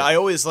 I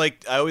always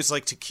like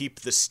to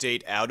keep the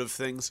state out of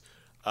things.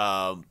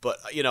 But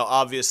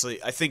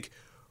obviously, I think.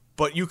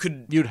 But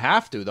you'd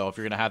have to, though, if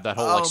you're going to have that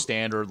whole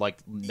standard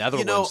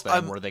Netherlands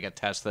thing where they get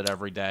tested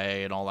every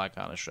day and all that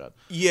kind of shit.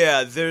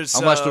 Yeah,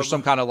 unless there's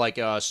some kind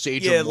of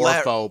Sage and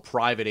Morpho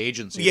private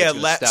agency that's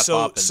going to step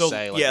up and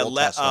say we'll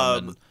test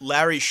them.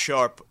 Larry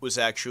Sharp was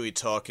actually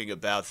talking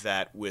about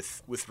that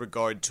with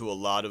regard to a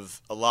lot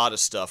of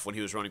stuff when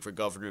he was running for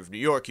governor of New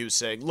York. He was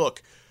saying,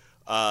 look,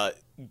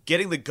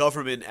 getting the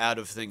government out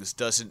of things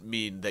doesn't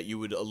mean that you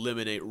would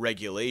eliminate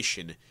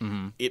regulation.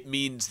 Mm-hmm. It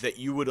means that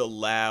you would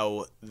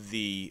allow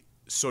the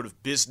sort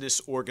of business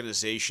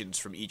organizations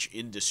from each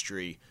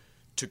industry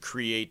to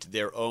create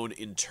their own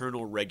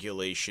internal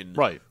regulation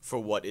for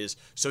what is.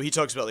 So he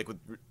talks about with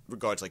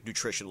regards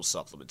nutritional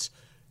supplements.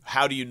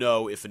 How do you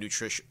know if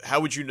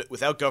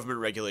without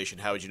government regulation,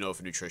 how would you know if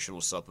a nutritional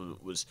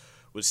supplement was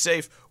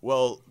safe?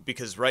 Well,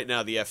 because right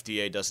now the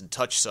FDA doesn't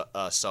touch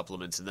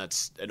supplements, and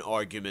that's an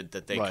argument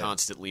that they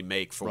constantly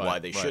make for why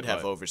they should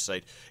have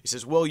oversight. He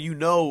says, well, you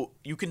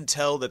can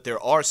tell that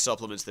there are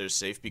supplements that are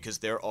safe because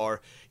there are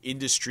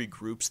industry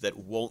groups that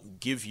won't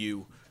give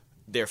you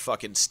their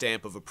fucking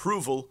stamp of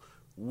approval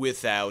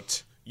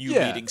without you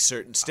meeting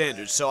certain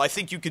standards. So I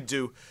think you could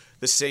do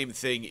the same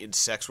thing in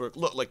sex work.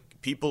 Look,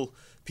 people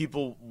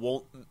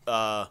won't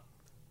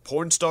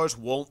porn stars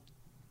won't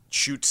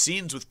shoot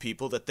scenes with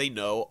people that they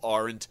know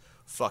aren't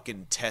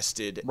fucking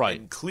tested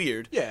and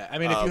cleared. Yeah,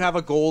 if you have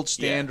a gold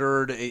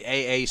standard,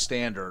 AA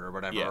standard or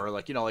whatever,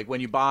 or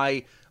when you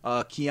buy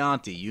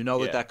Chianti, you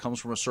know that comes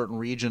from a certain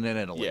region in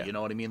Italy. Yeah. You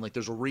know what I mean?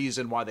 There's a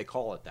reason why they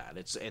call it that.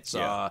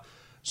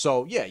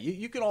 So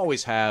you can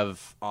always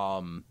have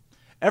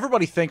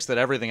everybody thinks that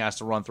everything has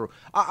to run through.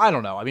 I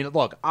don't know.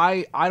 Look,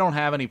 I don't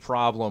have any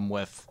problem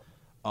with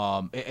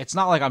it's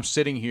not like I'm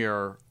sitting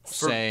here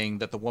saying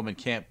that the woman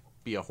can't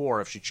be a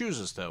whore if she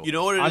chooses to. You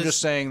know what I'm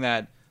just saying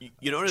that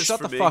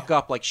shut the fuck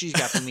up. She's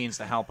got the means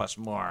to help us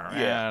more.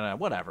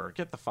 Whatever.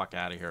 Get the fuck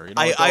out of here.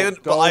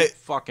 Go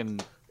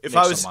fucking make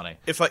some money.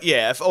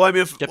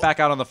 Get back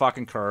out on the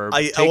fucking curb.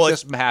 Take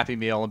this Happy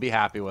Meal and be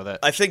happy with it.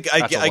 I think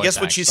I guess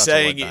what she's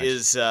saying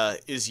is I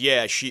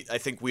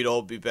think we'd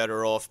all be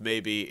better off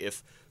maybe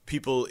if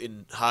people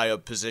in higher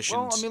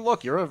positions. Well,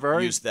 look, you're a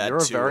very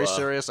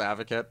serious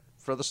advocate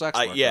for the sex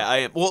worker. I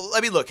am. Well,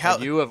 look, how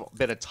you have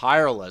been a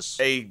tireless,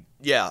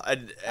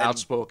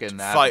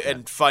 outspoken advocate.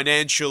 And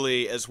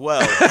financially as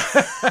well.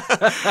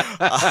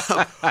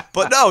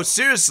 But no,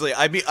 seriously,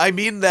 I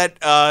mean that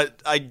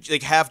I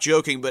half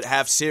joking but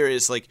half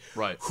serious.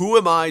 Who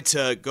am I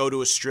to go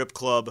to a strip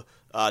club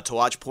to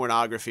watch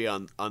pornography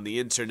on the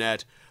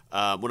internet.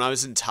 When I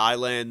was in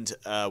Thailand,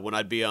 when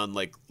I'd be on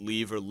like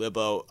leave or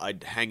libo,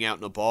 I'd hang out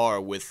in a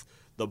bar with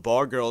the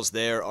bar girls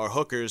there are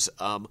hookers.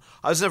 I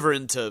was never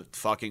into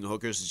fucking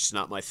hookers; it's just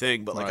not my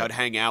thing. But like, Right. I'd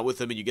hang out with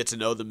them, and you get to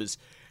know them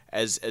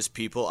as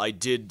people. I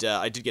did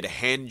get a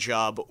hand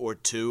job or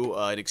two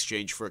in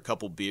exchange for a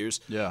couple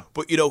beers. Yeah.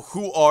 But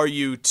who are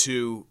you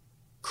to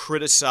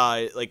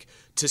criticize, like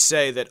to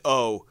say that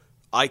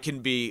I can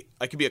be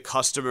a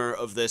customer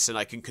of this and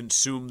I can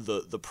consume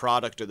the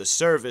product or the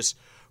service,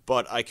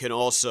 but I can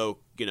also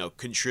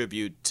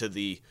contribute to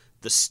the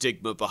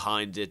stigma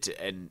behind it,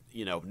 and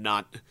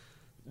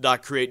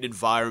not create an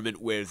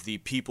environment where the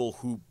people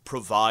who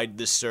provide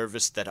this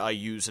service that I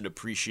use and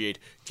appreciate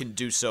can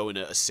do so in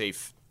a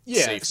safe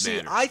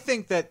manner. I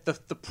think that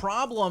the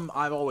problem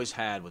I've always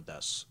had with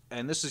this,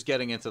 and this is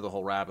getting into the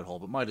whole rabbit hole,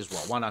 but might as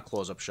well. Why not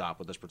close up shop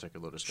with this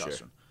particular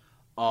discussion?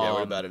 Yeah,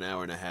 we're about an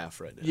hour and a half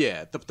right now.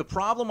 Yeah, the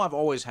problem I've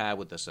always had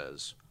with this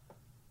is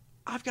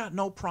I've got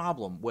no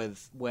problem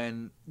with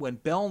when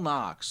Belle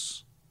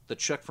Knox, the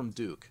chick from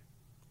Duke,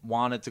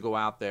 wanted to go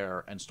out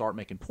there and start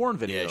making porn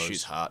videos. Yeah,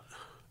 she's hot.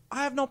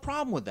 I have no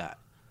problem with that.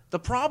 The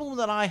problem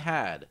that I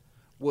had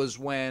was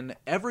when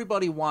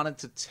everybody wanted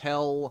to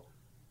tell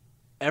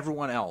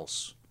everyone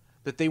else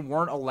that they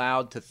weren't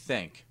allowed to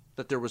think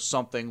that there was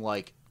something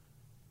like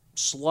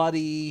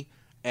slutty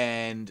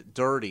and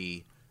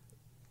dirty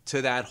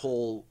to that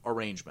whole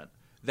arrangement.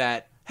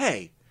 That,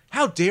 hey,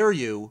 how dare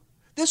you?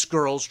 This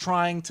girl's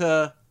trying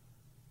to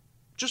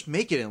just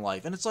make it in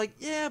life. And it's like,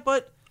 yeah,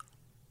 but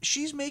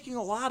she's making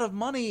a lot of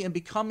money and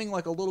becoming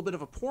like a little bit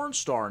of a porn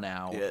star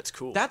now. Yeah, it's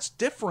cool. That's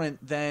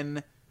different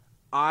than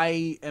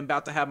I am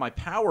about to have my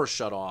power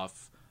shut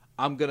off.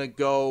 I'm going to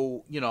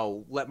go,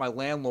 let my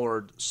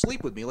landlord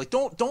sleep with me. Like,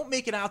 don't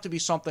make it out to be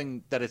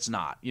something that it's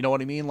not. You know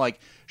what I mean? Like,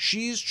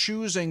 she's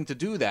choosing to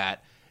do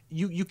that.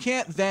 You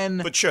can't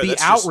then be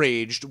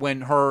outraged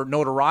when her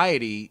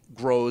notoriety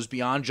grows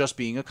beyond just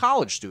being a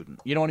college student.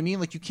 You know what I mean?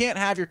 Like, you can't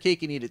have your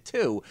cake and eat it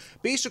too.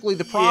 Basically,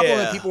 the problem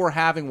that people were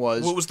having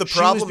was... What was the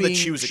problem that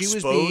she was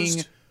exposed? She was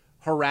being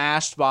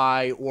harassed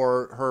by,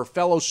 or her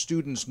fellow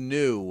students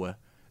knew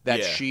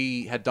that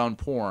she had done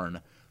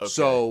porn. Okay.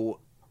 So,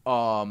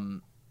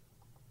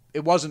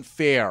 it wasn't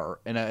fair,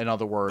 in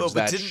other words,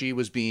 that she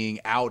was being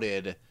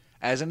outed...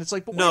 And it's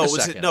like, but wait a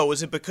second.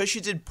 Was it because she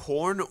did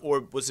porn,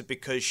 or was it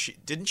because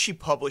did she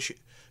publish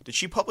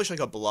like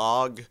a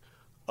blog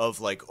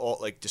of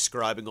like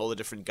describing all the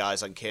different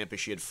guys on campus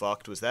she had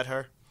fucked? Was that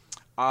her?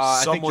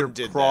 I think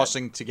you're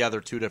crossing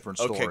together two different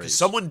stories. Okay, because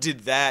someone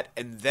did that,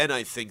 and then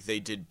I think they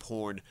did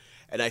porn,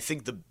 and I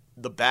think the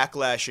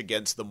backlash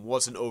against them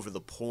wasn't over the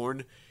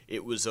porn.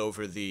 It was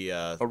over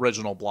the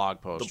original blog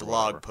post. The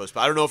blog post,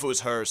 but I don't know if it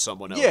was her or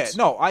someone else. Yeah,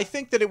 no, I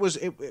think that it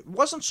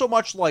wasn't so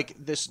much like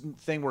this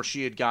thing where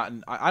she had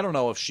gotten. I don't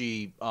know if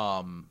she,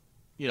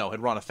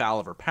 had run afoul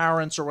of her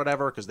parents or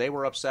whatever, because they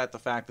were upset the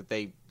fact that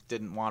they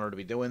didn't want her to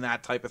be doing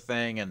that type of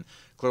thing, and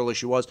clearly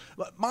she was.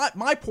 But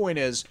my point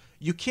is,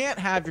 you can't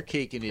have your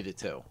cake and eat it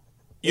too.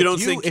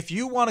 If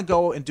you want to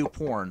go and do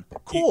porn,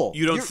 cool.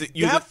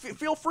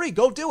 Feel free,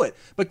 go do it.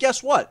 But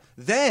guess what?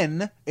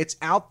 Then it's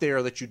out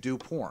there that you do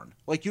porn.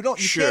 Like you can't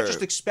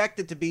just expect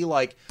it to be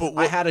like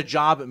I had a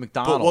job at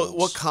McDonald's. But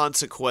what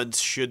consequence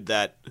should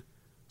that,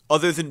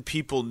 other than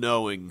people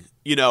knowing?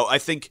 I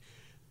think,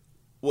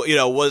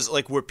 was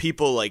like were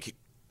people like.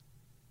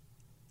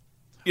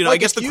 I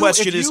guess the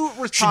question is,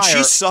 should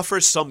she suffer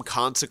some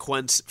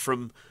consequence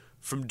from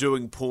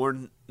doing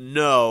porn?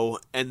 No,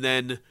 and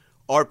then.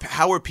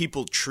 How are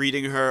people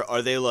treating her?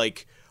 Are they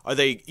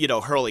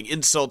hurling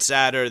insults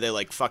at her? Are they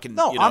like fucking?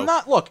 No, I'm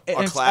not. Look,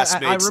 our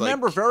classmates. I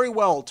remember very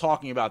well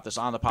talking about this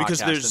on the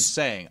podcast and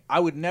saying I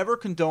would never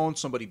condone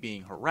somebody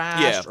being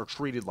harassed or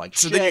treated like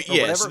shit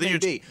or whatever it may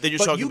be. Then you're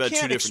talking about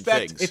two different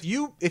things.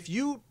 If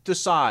you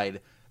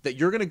decide that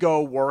you're going to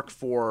go work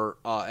for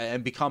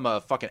and become a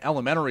fucking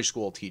elementary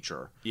school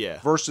teacher,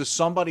 versus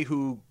somebody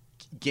who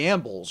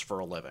gambles for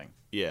a living,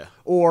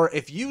 or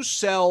if you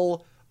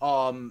sell.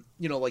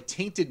 Like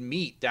tainted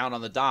meat down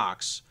on the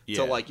docks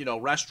to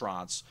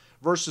restaurants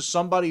versus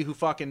somebody who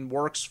fucking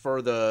works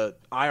for the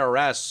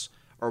IRS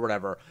or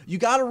whatever. You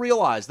got to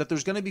realize that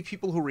there's going to be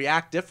people who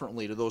react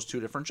differently to those two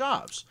different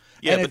jobs.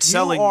 Yeah, and if you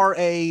are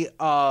a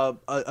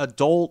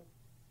adult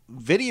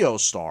video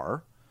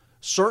star,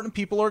 certain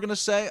people are going to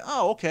say,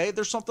 "Oh, okay,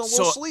 there's something a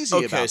little sleazy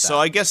about that." Okay, so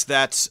I guess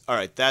that's all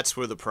right. That's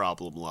where the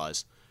problem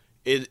lies.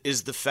 It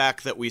is the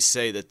fact that we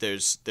say that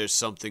there's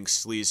something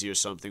sleazy or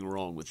something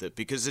wrong with it,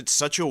 because it's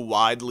such a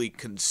widely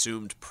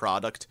consumed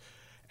product,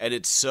 and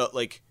it's so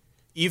like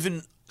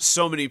even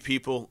so many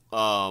people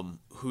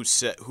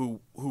who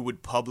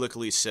would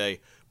publicly say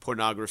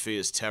pornography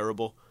is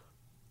terrible,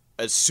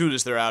 as soon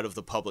as they're out of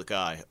the public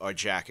eye, are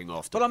jacking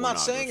off to pornography. But I'm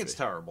not saying it's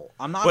terrible.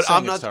 I'm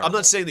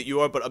not saying that you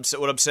are. But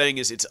what I'm saying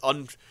is it's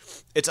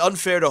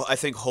unfair to, I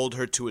think, hold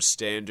her to a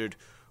standard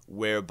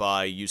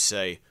whereby you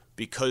say,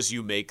 because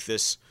you make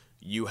this,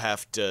 you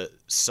have to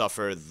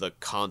suffer the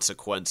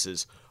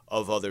consequences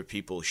of other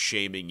people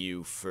shaming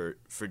you for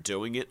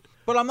doing it.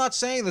 But I'm not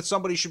saying that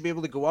somebody should be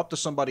able to go up to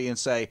somebody and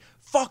say,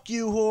 fuck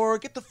you,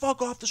 whore, get the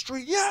fuck off the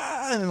street,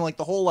 yeah! And then, like,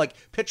 the whole, like,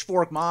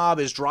 pitchfork mob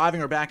is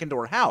driving her back into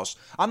her house.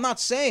 I'm not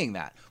saying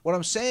that. What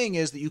I'm saying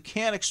is that you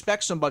can't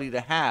expect somebody to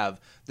have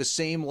the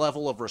same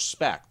level of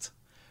respect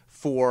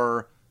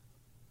for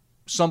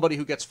somebody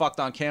who gets fucked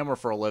on camera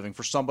for a living,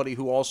 for somebody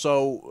who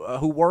also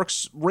who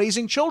works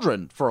raising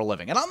children for a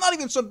living. And I'm not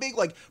even some big,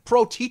 like,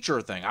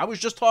 pro-teacher thing. I was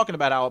just talking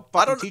about how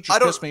fucking teachers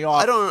piss me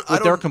off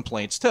with their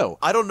complaints, too.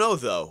 I don't know,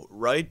 though,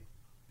 right?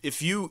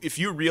 If you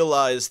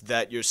realize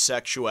that your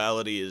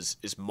sexuality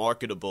is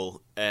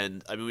marketable,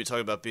 and I mean we talk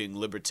about being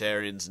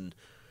libertarians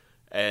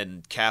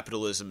and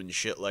capitalism and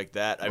shit like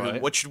that. I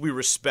mean, what should we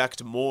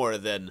respect more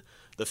than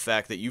the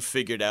fact that you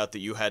figured out that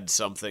you had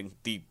something?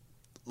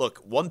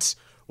 Look, once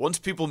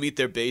people meet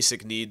their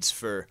basic needs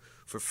for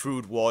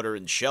food, water,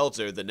 and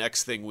shelter, the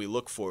next thing we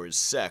look for is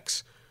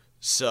sex.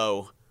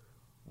 So,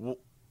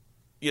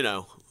 you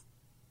know.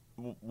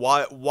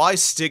 Why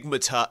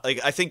stigmatize? Like,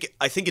 I think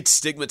it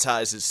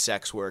stigmatizes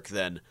sex work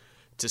then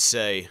to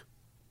say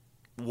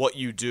what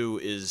you do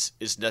is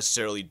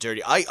necessarily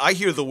dirty. I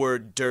hear the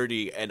word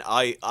dirty and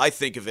I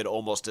think of it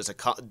almost as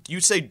you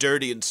say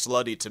dirty and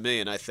slutty to me,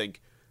 and I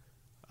think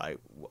I'm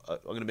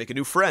going to make a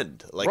new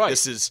friend. Like,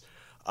 this is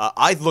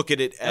I look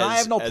at it as, and I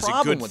have no as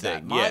problem a good with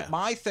thing. That.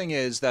 My thing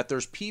is that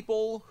there's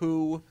people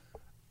who,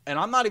 and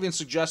I'm not even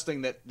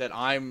suggesting that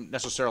I'm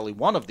necessarily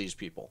one of these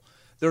people.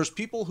 There's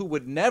people who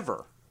would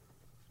never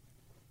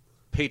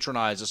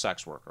patronize a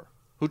sex worker,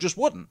 who just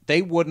wouldn't.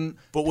 They wouldn't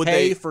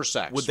pay for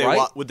sex. Would they?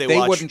 Right? They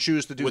wouldn't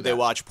choose to do that. Would they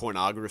watch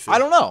pornography? I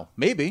don't know.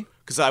 Maybe.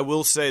 Because I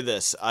will say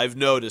this: I've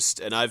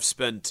noticed, and I've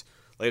spent,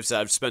 like I've said,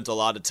 I've spent a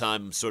lot of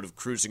time sort of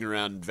cruising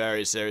around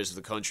various areas of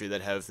the country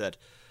that have that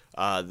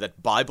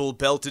Bible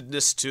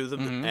beltedness to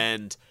them. Mm-hmm.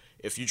 And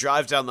if you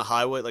drive down the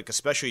highway, like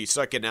especially you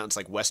start getting out into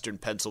like western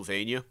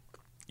Pennsylvania,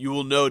 you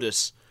will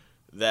notice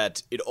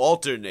that it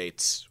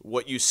alternates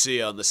what you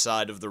see on the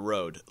side of the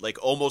road,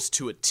 like almost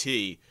to a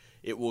T.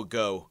 It will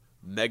go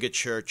mega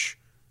church,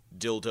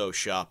 dildo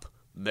shop,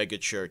 mega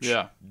church,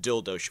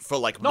 dildo shop for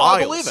like miles. I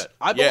believe it.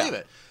 I believe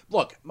it.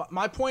 Look,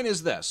 my point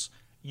is this.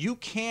 You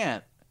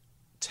can't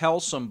tell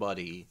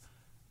somebody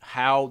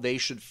how they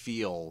should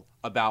feel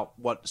about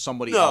what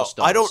somebody else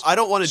does. I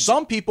don't want to.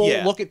 Some people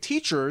look at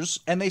teachers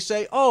and they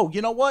say, "Oh, you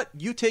know what?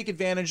 You take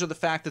advantage of the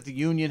fact that the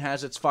union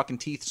has its fucking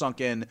teeth sunk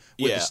in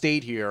with the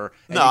state here,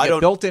 and you get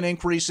built-in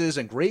increases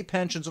and great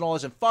pensions and all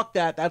this, and fuck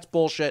that. That's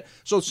bullshit."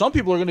 So some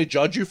people are going to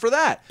judge you for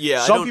that.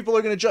 Yeah, some people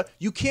are going to judge.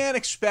 You can't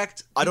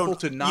expect people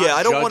to not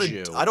judge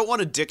you. I don't want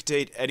to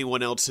dictate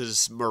anyone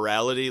else's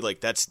morality. Like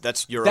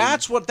that's your.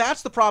 That's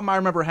the problem I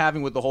remember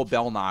having with the whole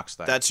Bell Knox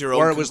thing. That's your own.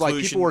 Where it was like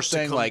people were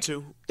saying like,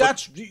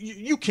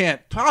 you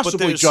can't possibly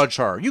judge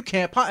her. You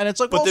can't, and it's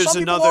like, well, some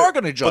people are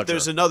going to judge her. But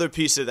there's another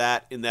piece of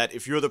that in that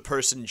if you're the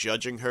person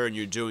judging her and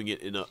you're doing it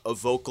in a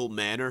vocal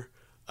manner,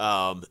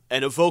 and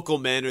a vocal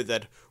manner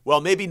that, well,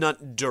 maybe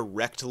not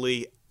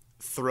directly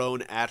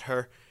thrown at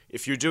her.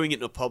 If you're doing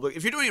it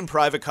if you're doing it in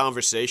private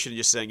conversation,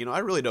 you're saying, I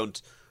really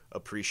don't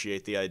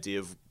appreciate the idea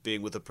of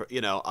being with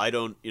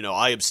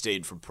I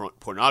abstain from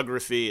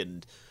pornography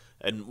and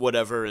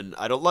whatever, and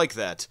I don't like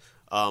that.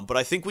 But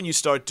I think when you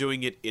start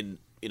doing it in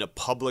a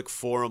public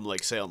forum,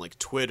 like say on like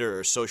Twitter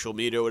or social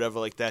media or whatever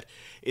like that,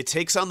 it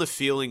takes on the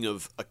feeling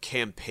of a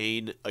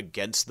campaign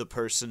against the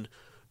person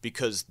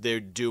because they're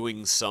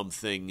doing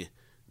something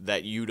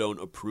that you don't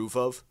approve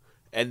of.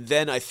 And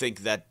then I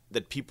think that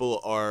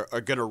people are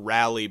going to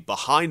rally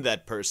behind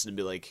that person and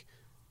be like,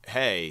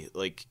 hey,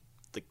 like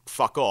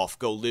fuck off,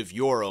 go live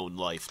your own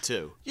life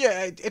too.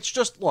 Yeah, it's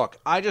just, look,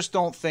 I just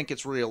don't think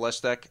it's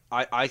realistic.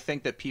 I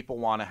think that people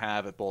want to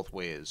have it both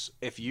ways.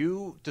 If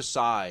you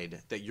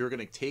decide that you're going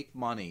to take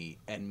money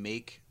and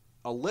make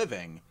a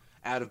living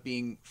out of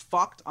being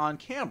fucked on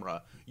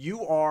camera,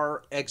 you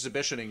are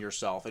exhibitioning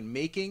yourself and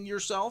making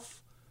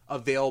yourself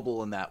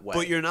available in that way.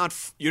 But you're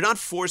not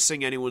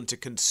forcing anyone to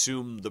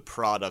consume the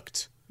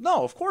product.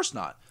 No, of course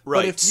not.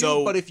 Right.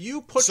 But if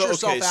you put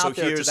yourself out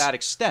there to that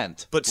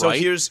extent,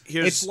 here's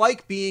it's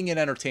like being in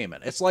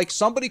entertainment. It's like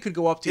somebody could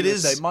go up to you and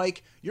say,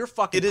 "Mike, your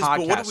fucking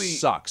podcast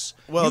sucks.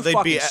 Well, you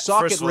fucking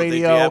suck at radio. They'd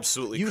be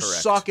absolutely you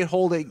correct. suck at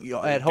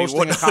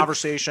hosting a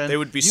conversation. They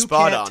would be you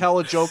spot can't on. Tell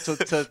a joke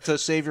to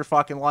save your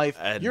fucking life.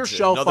 And your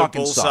show another fucking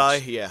bullseye,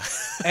 sucks." Yeah.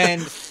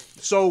 And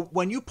so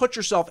when you put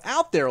yourself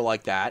out there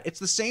like that, it's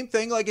the same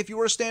thing like if you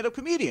were a stand-up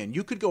comedian.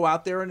 You could go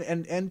out there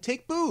and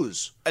take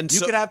booze. And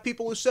you could have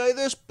people who say,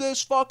 this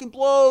fucking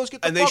blows,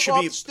 get the fuck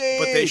off the stage.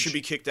 But they should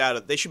be kicked out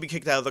of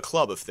the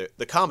club if they're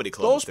the comedy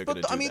club if they're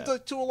going to do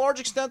that. To a large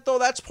extent though,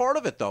 that's part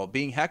of it though.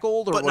 Being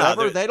heckled or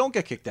whatever, they don't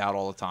get kicked out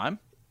all the time.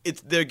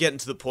 They're getting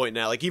to the point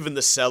now. Like even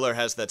the Cellar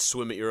has that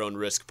swim at your own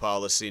risk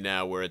policy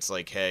now, where it's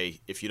like, hey,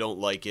 if you don't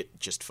like it,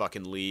 just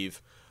fucking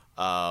leave.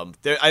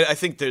 I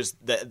think there's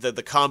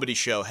the comedy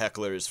show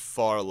heckler is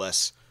far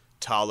less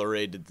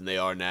tolerated than they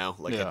are now.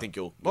 Like I think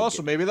you'll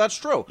so maybe that's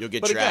true. You'll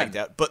get dragged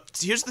out. But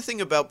here's the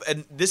thing about,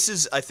 and this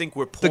is I think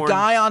where porn. The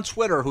guy on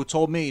Twitter who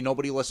told me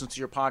nobody listens to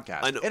your podcast.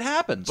 I know. It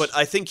happens. But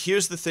I think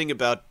here's the thing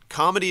about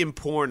comedy and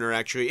porn are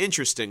actually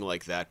interesting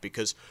like that,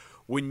 because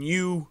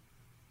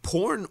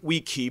porn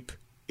we keep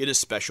in a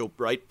special,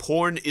 right?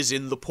 Porn is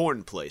in the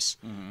porn place,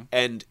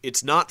 and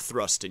it's not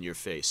thrust in your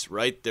face,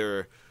 right?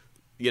 There,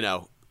 you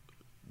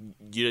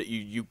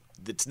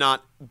it's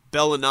not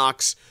Bella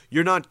Knox.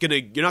 You're not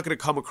gonna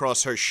come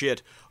across her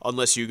shit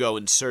unless you go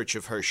in search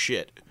of her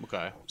shit.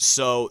 Okay.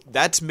 So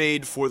that's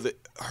made for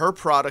her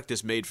product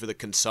is made for the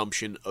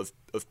consumption of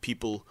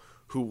people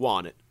who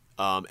want it.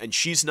 And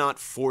she's not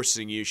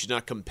forcing you. She's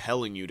not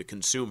compelling you to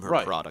consume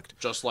her product.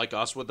 Just like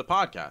us with the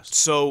podcast.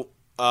 So,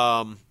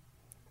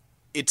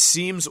 it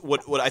seems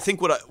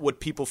what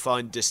people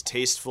find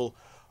distasteful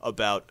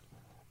about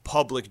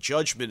public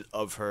judgment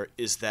of her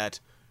is that,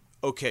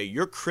 okay,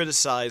 you're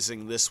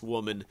criticizing this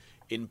woman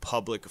in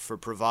public for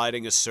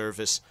providing a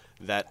service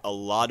that a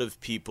lot of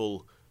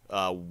people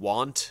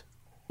want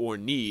or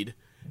need,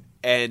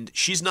 and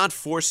she's not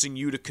forcing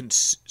you to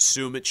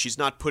consume it. It's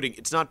not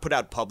put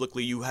out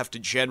publicly. You have to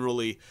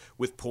generally,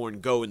 with porn,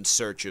 go in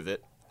search of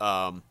it.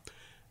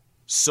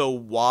 So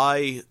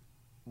why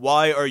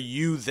are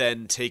you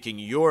then taking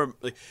your...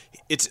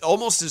 It's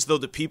almost as though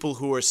the people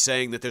who are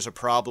saying that there's a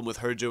problem with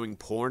her doing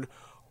porn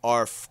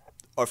are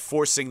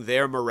forcing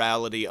their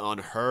morality on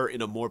her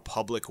in a more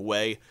public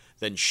way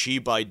than she,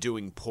 by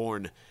doing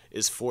porn,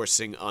 is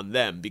forcing on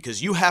them.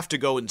 Because you have to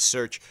go and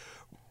search...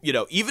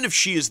 even if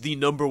she is the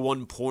number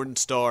one porn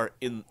star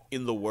in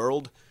the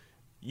world,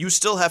 you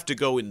still have to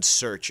go in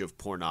search of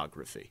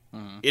pornography.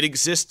 It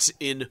exists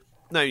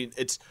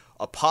it's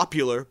a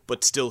popular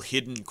but still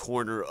hidden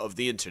corner of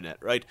the internet,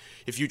 right?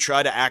 If you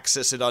try to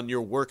access it on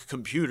your work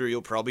computer,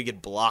 you'll probably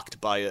get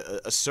blocked by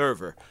a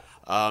server.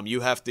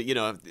 You have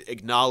to,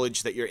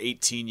 acknowledge that you're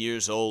 18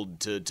 years old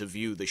to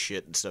view the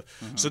shit and stuff.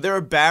 So there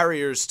are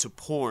barriers to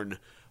porn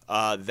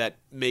that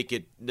make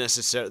it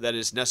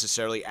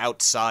necessarily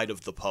outside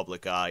of the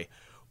public eye.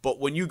 But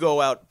when you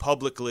go out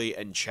publicly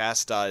and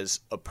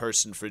chastise a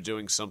person for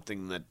doing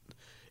something that,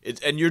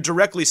 and you're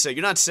directly saying,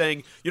 you're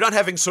not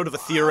having sort of a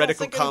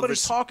theoretical conversation. I don't think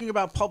anybody's talking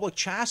about public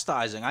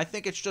chastising. I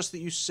think it's just that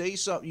you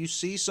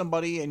see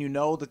somebody and you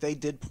know that they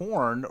did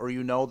porn, or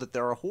you know that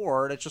they're a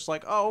whore, and it's just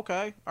like, oh,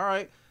 okay, all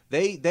right.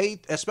 They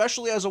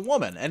especially as a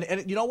woman,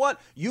 and you know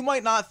what? You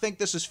might not think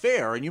this is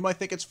fair, and you might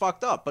think it's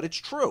fucked up, but it's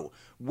true.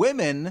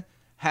 Women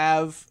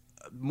have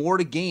more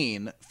to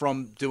gain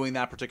from doing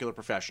that particular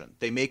profession.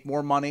 They make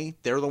more money.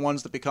 They're the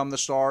ones that become the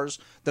stars.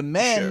 The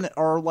men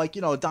are like,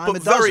 a dime a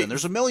dozen.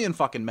 There's a million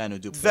fucking men who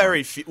do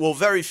porn.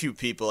 Very few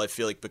people, I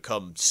feel like,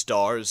 become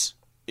stars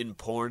in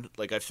porn.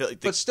 Like, I feel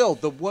like but still,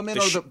 the women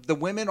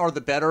are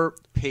the better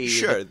paid.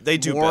 Sure, they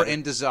do more better.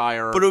 in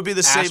desire. But it would be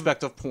the same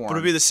aspect of porn. But it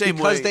would be the same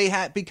because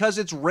way because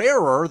it's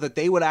rarer that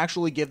they would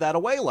actually give that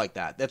away like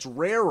that. That's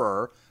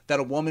rarer that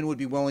a woman would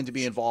be willing to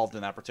be involved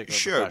in that particular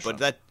profession.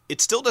 But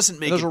it still doesn't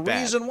make it bad. There's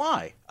a reason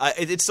why.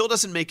 It still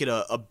doesn't make it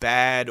a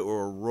bad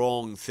or a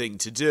wrong thing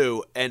to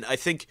do. And I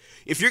think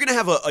if you're going to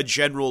have a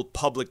general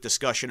public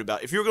discussion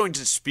about, if you're going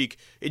to speak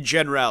in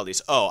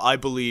generalities, I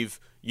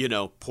believe,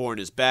 porn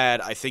is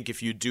bad. I think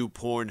if you do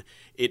porn,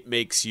 it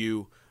makes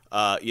you,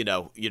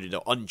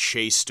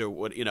 unchaste, or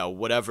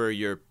whatever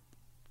your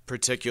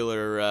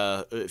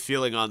particular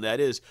feeling on that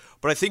is.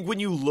 But I think when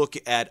you look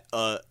at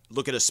a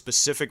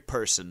specific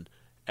person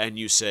and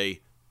you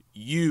say,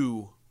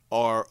 you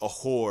are a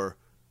whore,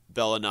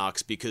 Bella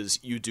Knox, because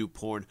you do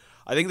porn,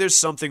 I think there's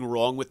something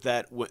wrong with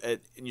that. And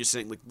you're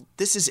saying, like,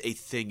 this is a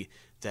thing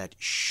that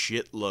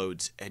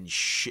shitloads and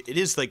it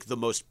is like the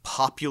most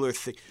popular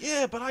thing.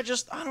 Yeah, but I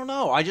don't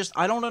know. I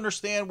don't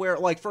understand where,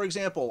 like, for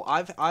example,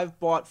 I've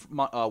bought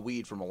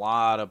weed from a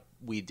lot of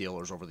weed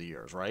dealers over the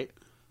years, right?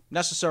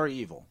 Necessary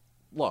evil.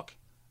 Look,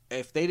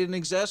 if they didn't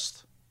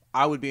exist,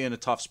 I would be in a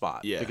tough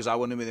spot because I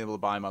wouldn't have been able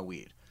to buy my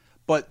weed.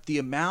 But the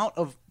amount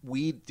of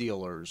weed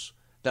dealers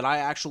that I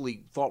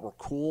actually thought were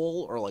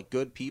cool or like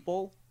good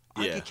people,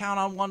 I could count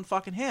on one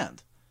fucking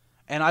hand.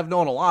 And I've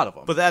known a lot of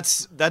them. But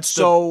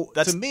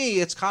to me,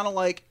 it's kind of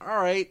like, all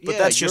right, but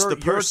that's just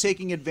you're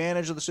taking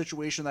advantage of the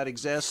situation that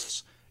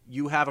exists.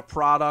 You have a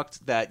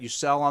product that you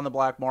sell on the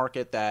black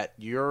market that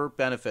you're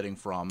benefiting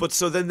from. But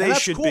so then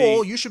that's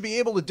cool. You should be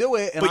able to do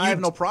it, and I have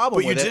no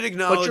problem with it.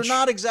 But you're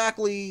not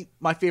exactly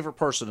my favorite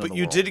person in the world. But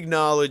you did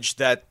acknowledge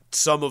that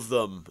some of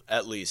them,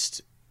 at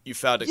least, you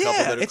found a couple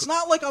that are... it's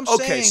not like I'm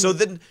saying... Okay, so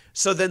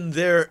then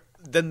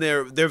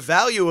their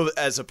value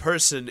as a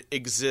person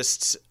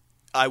exists,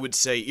 I would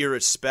say,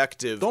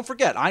 irrespective. Don't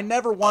forget, I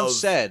never once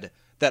said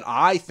that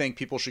I think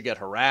people should get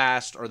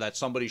harassed or that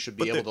somebody should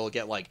be able to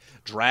get like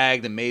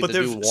dragged and made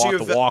to walk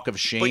the walk of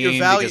shame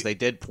because they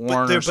did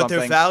porn or something.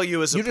 But their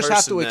value as a person, you just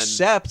have to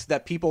accept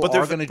that people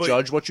are going to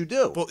judge what you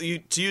do. Well,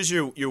 to use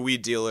your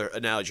weed dealer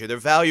analogy, their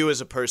value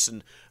as a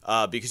person,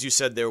 because you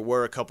said there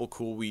were a couple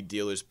cool weed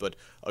dealers, but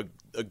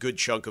a good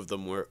chunk of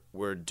them were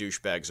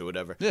douchebags or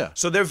whatever. Yeah.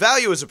 So their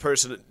value as a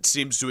person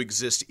seems to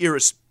exist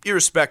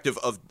irrespective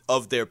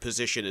of their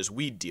position as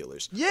weed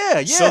dealers.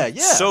 Yeah.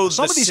 So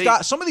some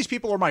of these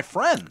people are my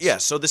friends. Yeah.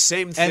 So the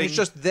same thing. And it's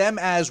just them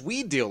as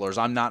weed dealers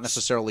I'm not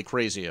necessarily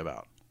crazy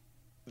about.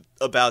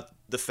 About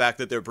the fact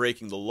that they're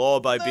breaking the law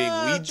by being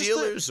weed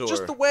dealers, or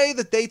just the way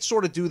that they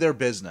sort of do their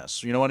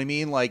business? You know what I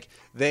mean? Like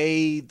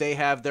they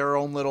have their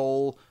own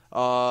little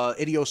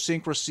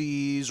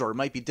idiosyncrasies, or it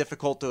might be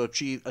difficult to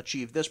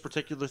achieve this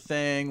particular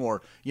thing,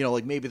 or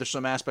like maybe there's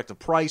some aspect of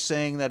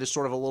pricing that is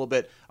sort of a little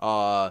bit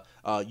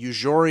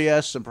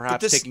usurious and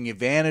perhaps taking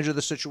advantage of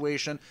the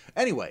situation.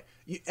 Anyway,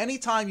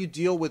 anytime you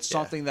deal with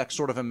something that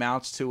sort of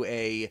amounts to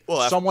a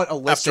somewhat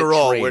illicit after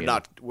all, trade,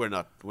 we're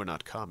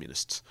not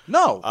communists.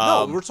 No,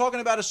 we're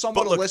talking about a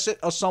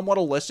somewhat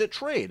illicit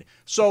trade.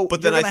 So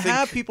but you're then going to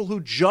have people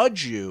who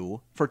judge you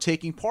for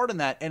taking part in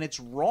that, and it's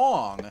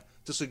wrong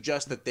to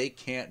suggest that they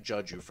can't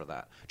judge you for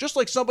that. Just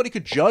like somebody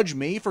could judge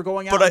me for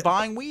going out and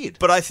buying weed.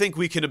 But I think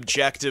we can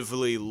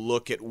objectively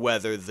look at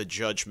whether the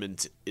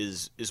judgment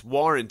is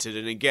warranted.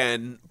 And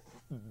again,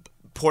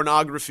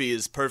 pornography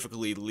is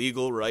perfectly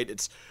legal,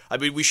 right?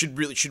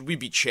 Should we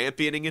be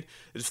championing it?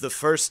 It's the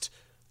First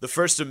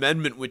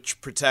Amendment,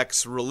 which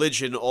protects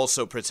religion,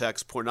 also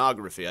protects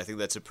pornography. I think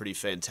that's a pretty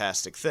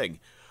fantastic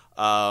thing.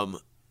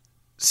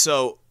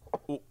 So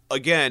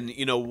again,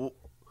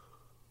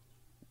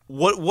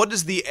 what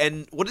is the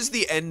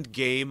end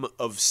game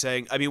of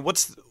saying? I mean,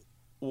 what's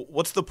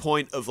the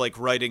point of like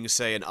writing,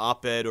 say, an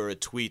op-ed or a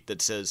tweet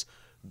that says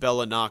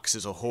Bella Knox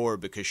is a whore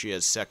because she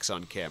has sex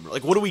on camera?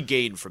 Like, what do we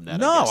gain from that?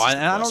 No,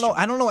 I don't know.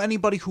 I don't know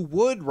anybody who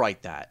would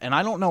write that, and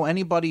I don't know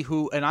anybody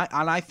who. And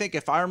I think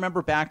if I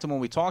remember back to when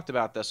we talked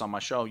about this on my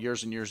show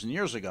years and years and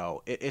years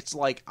ago, it's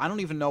like I don't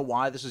even know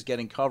why this is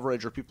getting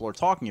coverage or people are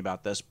talking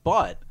about this,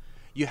 but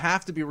you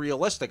have to be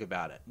realistic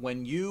about it.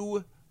 When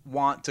you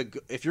want to,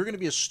 if you're going to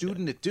be a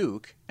student at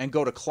Duke and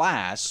go to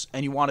class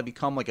and you want to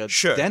become like a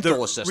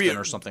dental assistant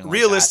or something like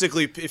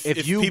realistically, that,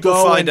 if you people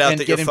go find out and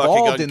that get you're fucking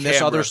involved on in this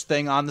camera, other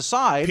thing on the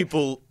side,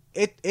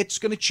 it's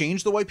going to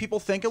change the way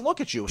people think and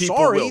look at you.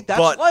 Sorry,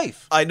 that's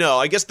life. I know.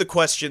 I guess the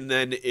question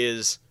then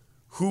is,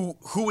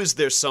 who is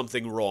there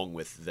something wrong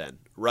with then,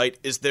 right?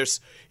 Is there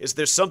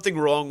something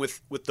wrong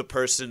with the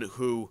person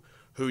who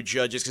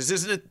judges? Because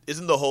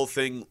isn't the whole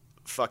thing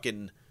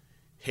fucking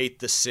hate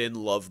the sin,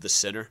 love the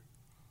sinner?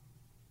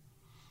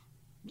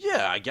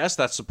 Yeah, I guess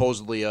that's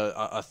supposedly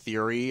a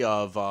theory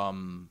of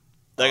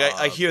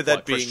I hear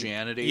that being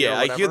Christianity. Yeah,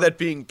 I hear that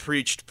being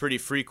preached pretty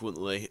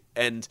frequently.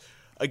 And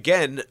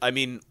again, I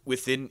mean,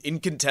 in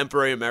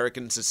contemporary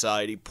American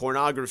society,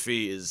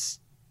 pornography is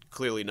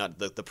clearly not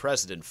the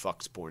president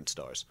fucks porn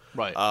stars.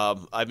 Right.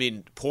 I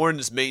mean, porn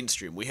is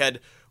mainstream. We had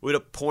a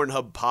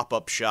Pornhub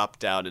pop-up shop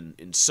down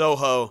in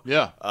Soho.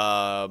 Yeah.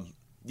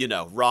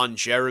 Ron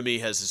Jeremy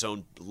has his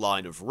own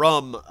line of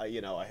rum. I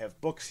have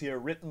books here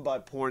written by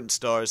porn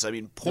stars. I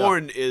mean,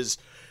 porn is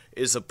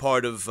a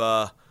part of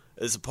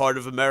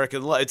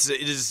American life.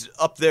 It is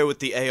up there with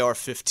the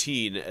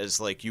AR-15 as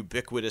like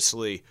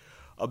ubiquitously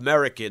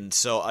American.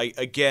 So I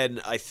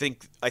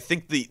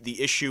think the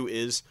issue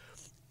is,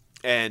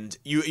 and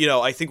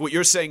I think what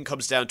you're saying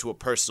comes down to a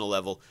personal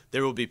level.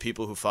 There will be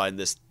people who find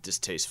this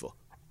distasteful.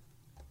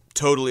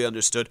 Totally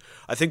understood.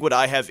 I think what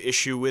I have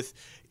issue with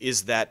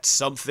is that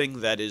something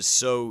that is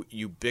so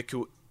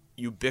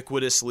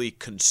ubiquitously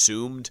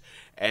consumed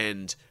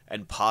and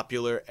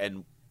popular,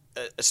 and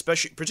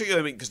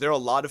particularly because there are a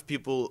lot of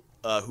people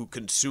who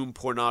consume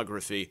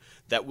pornography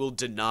that will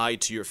deny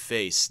to your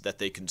face that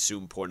they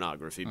consume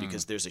pornography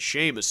because there's a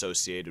shame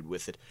associated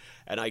with it.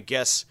 And I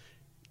guess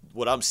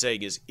what I'm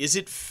saying is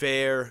it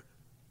fair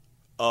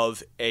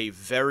of a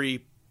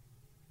very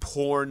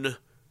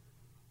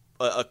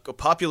a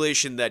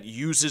population that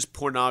uses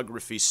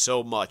pornography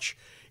so much,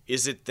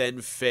 is it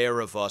then fair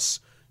of us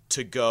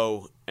to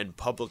go and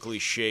publicly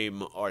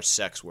shame our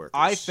sex workers?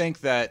 I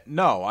think that,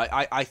 no.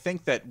 I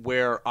think that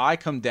where I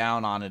come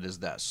down on it is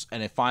this,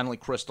 and it finally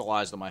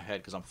crystallized in my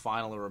head because I'm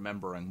finally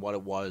remembering what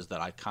it was that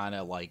I kind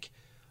of like,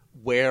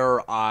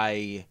 what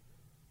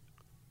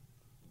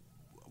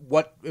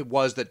it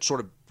was that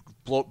sort of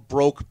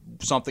broke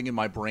something in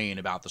my brain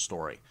about the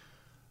story.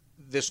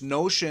 This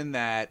notion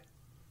that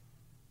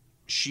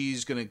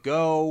she's going to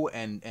go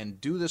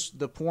and do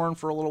the porn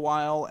for a little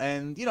while,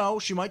 and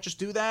she might just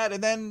do that,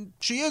 and then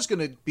she is going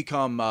to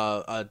become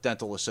a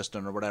dental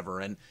assistant or whatever,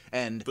 and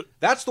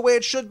that's the way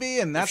it should be,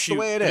 and that's the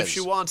way it is. If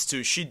she wants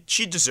to,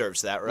 she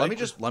deserves that, right?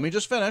 Let me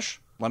just finish.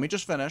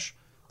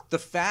 The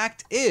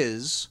fact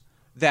is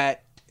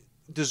that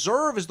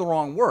deserve is the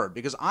wrong word,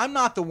 because I'm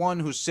not the one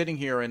who's sitting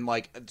here and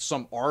like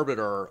some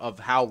arbiter of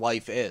how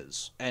life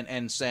is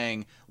and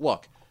saying,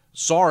 look,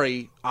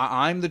 sorry,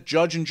 I'm the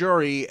judge and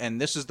jury, and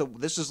this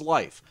is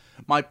life.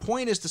 My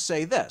point is to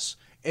say this: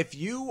 if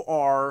you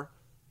are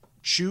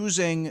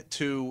choosing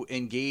to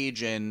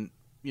engage in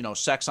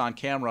sex on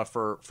camera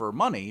for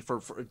money,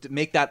 for to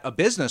make that a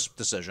business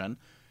decision,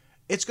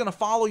 it's going to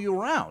follow you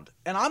around,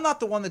 and I'm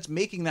not the one that's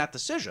making that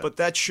decision. But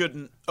that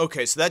shouldn't.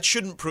 Okay, so that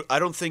shouldn't. I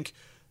don't think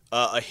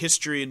a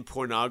history in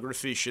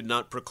pornography should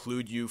not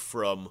preclude you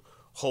from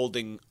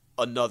holding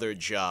another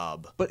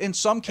job. But in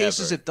some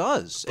cases it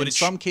does. But in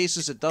some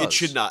cases it does. It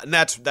should not, and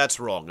that's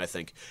wrong, I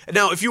think. And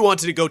now, if you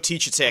wanted to go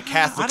teach at, say, a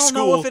Catholic school...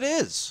 I don't know if it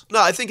is.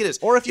 No, I think it is.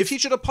 Or if you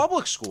teach at a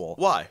public school.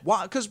 Why?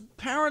 Because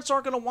parents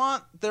aren't going to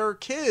want their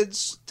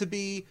kids to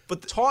be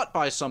taught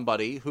by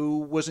somebody who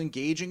was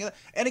engaging in it.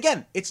 And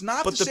again, it's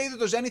not to say that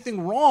there's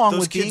anything wrong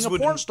with being a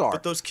porn star.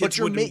 But those kids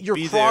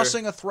you're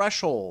crossing a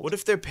threshold. What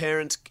if their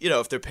parents,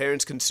 if their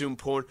parents consume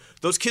porn?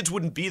 Those kids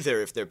wouldn't be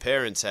there if their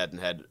parents hadn't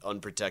had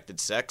unprotected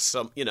sex.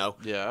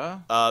 Yeah.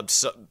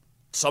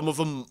 Some of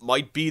them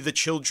might be the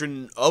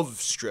children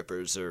of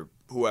strippers or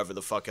whoever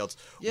the fuck else.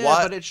 Yeah,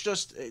 but it's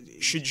just...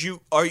 Should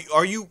you...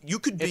 You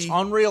could be... It's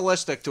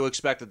unrealistic to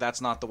expect that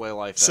that's not the way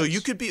life is. So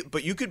you could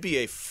be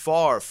a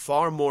far,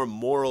 far more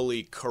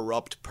morally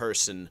corrupt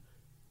person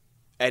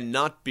and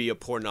not be a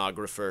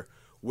pornographer,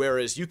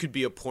 whereas you could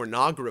be a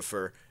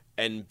pornographer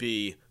and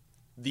be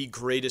the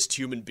greatest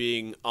human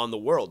being on the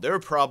world. There are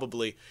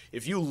probably...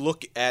 If you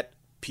look at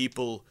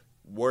people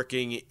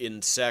working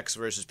in sex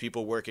versus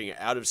people working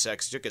out of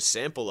sex, took a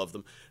sample of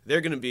them,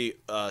 they're going to be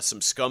some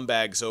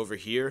scumbags over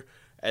here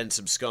and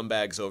some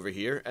scumbags over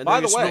here, and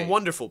there's some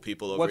wonderful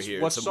people over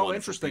here. What's so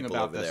interesting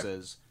about this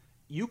is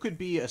you could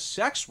be a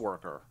sex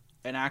worker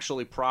and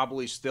actually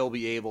probably still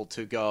be able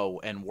to go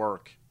and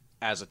work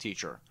as a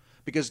teacher.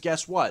 Because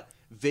guess what?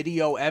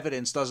 Video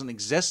evidence doesn't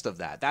exist of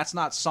that. That's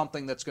not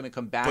something that's going to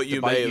come back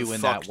to bite you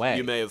in that way.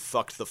 You may have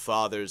fucked the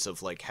fathers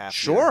of like half.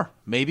 Sure,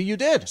 maybe you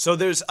did. So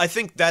I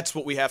think that's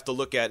what we have to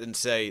look at and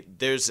say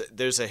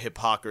there's a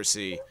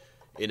hypocrisy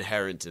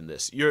inherent in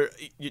this.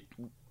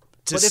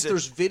 But if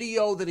there's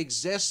video that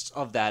exists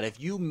of that, if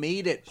you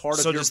made it part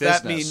of your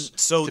business that means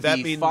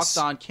fucked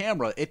on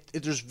camera,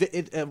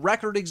 a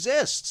record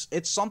exists.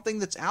 It's something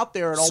that's out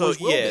there. It always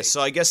will be.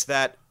 So I guess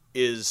that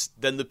is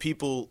then the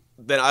people.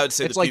 Then I would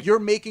say it's like you're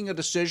making a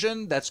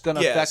decision that's going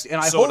to affect, and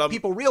I hope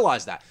people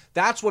realize that.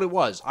 That's what it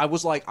was. I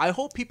was like, I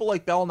hope people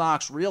like Bell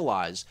Knox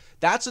realize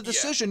that's a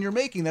decision you're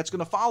making that's going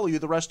to follow you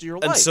the rest of your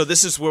life. And so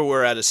this is where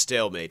we're at a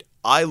stalemate.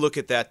 I look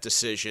at that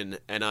decision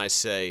and I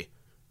say,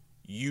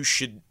 you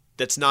should.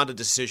 That's not a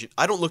decision.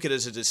 I don't look at it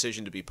as a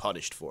decision to be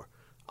punished for.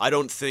 I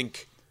don't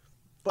think.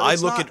 I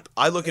look at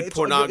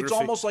pornography. It's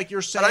almost like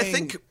you're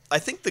saying. I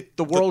think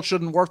the world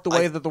shouldn't work the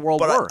way that the world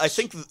works. I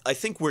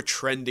think we're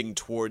trending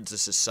towards a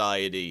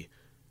society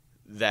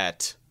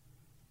that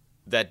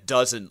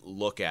doesn't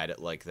look at it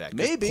like that.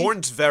 Maybe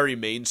porn's very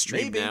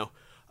mainstream now.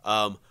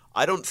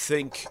 I don't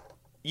think.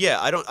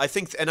 Yeah, I don't. I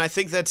think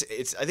that's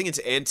it's. I think it's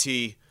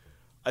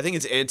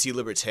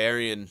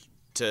anti-libertarian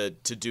to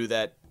do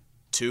that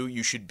too.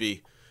 You should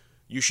be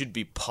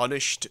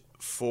punished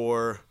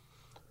for.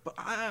 But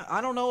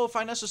I don't know if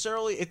I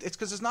necessarily. It's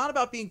because it's not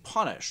about being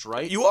punished,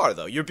 right? You are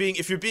though.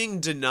 If you're being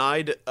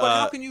denied.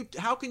 But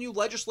how can you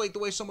legislate the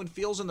way someone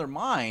feels in their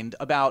mind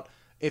about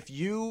if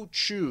you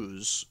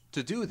choose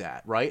to do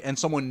that, right? And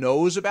someone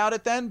knows about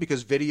it then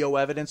because video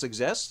evidence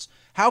exists.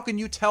 How can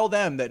you tell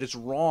them that it's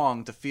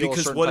wrong to feel a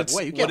certain type of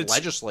way? You can't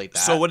legislate that.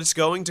 So what it's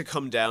going to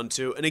come down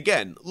to, and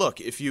again, look,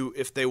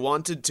 if they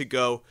wanted to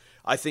go,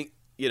 I think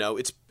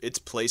it's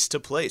place to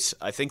place.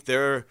 I think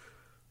there are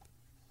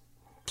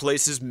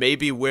places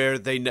maybe where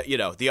the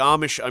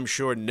Amish, I'm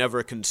sure,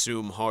 never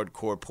consume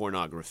hardcore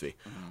pornography.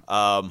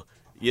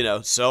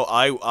 Mm-hmm. So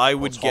I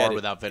would get hard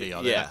without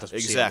video. They have to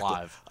see it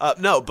live.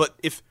 No, but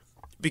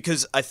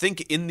because I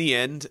think in the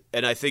end,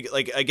 and I think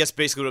I guess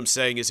basically what I'm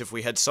saying is if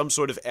we had some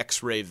sort of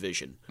X-ray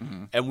vision,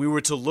 mm-hmm. and we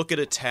were to look at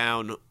a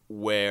town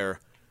where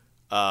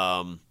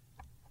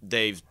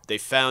they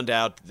found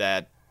out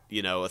that a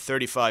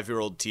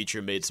 35-year-old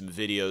teacher made some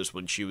videos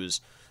when she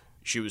was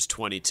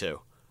 22.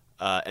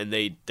 And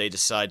they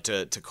decide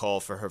to call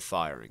for her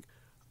firing.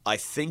 I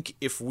think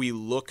if we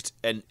looked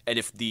and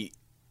if the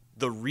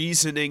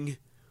reasoning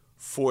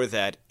for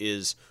that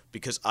is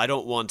because I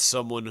don't want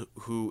someone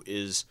who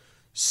is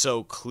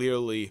so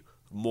clearly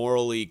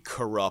morally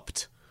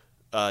corrupt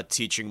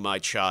teaching my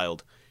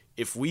child.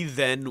 If we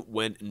then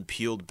went and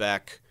peeled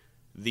back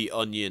the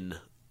onion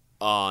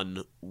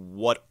on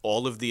what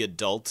all of the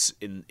adults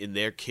in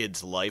their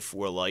kids' life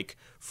were like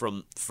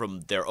from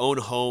their own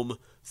home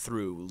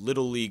through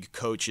little league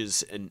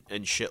coaches and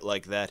shit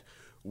like that,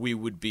 we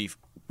would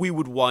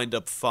wind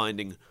up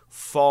finding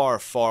far,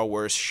 far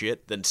worse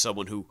shit than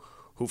someone who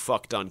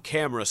fucked on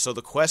camera. So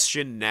the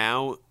question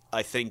now,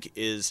 I think,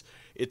 is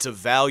it's a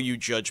value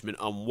judgment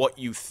on what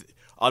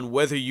on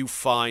whether you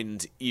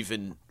find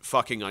even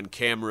fucking on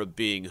camera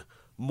being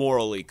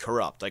morally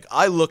corrupt. Like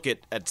I look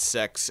at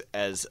sex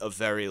as a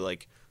very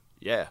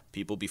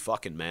people be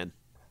fucking, man.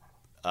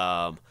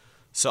 So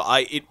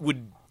it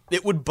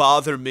would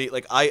bother me.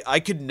 Like I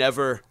could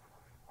never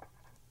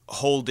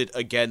hold it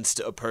against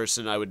a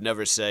person. I would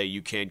never say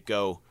you can't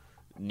go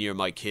near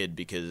my kid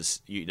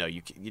because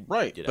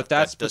right. But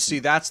that's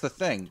the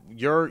thing.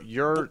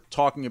 You're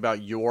talking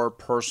about your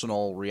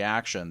personal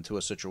reaction to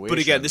a situation. But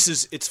again,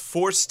 it's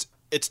forced.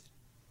 It's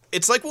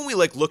like when we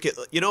look at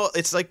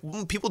it's like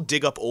when people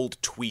dig up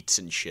old tweets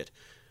and shit.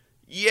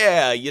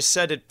 Yeah, you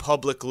said it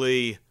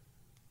publicly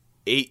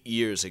 8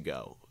 years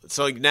ago.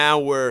 So now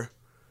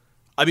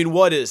I mean,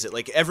 what is it?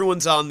 Like,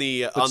 everyone's on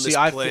the on this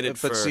planet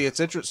for... But see, it's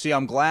interesting. See,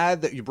 I'm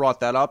glad that you brought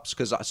that up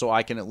because so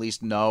I can at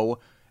least know,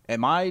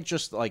 am I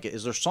just, like,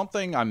 is there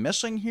something I'm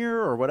missing here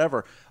or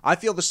whatever? I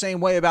feel the same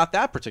way about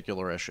that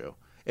particular issue.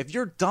 If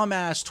your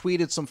dumbass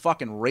tweeted some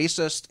fucking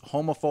racist,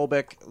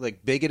 homophobic,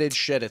 like, bigoted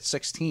shit at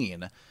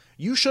 16...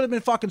 You should have been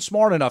fucking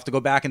smart enough to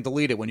go back and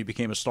delete it when you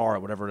became a star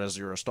at whatever it is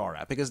you're a star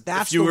at, because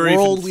that's the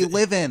world we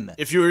live in.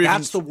 If you were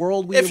that's the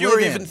world we live in. If you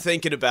were even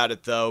thinking about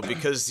it, though,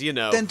 because, you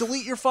know... Then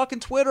delete your fucking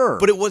Twitter.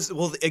 But it was,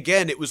 well,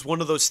 again, it was one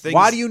of those things...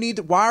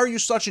 Why are you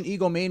such an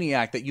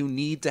egomaniac that you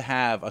need to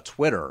have a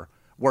Twitter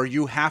where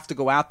you have to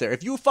go out there?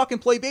 If you fucking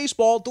play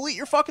baseball, delete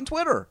your fucking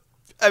Twitter.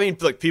 I mean,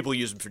 look, people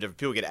use them for different...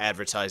 People get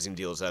advertising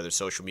deals out of their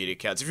social media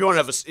accounts. If you want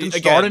to have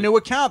start a new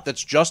account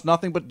that's just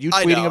nothing but you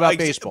tweeting about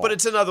baseball. But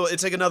it's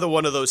like another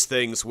one of those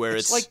things where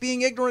it's like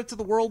being ignorant to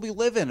the world we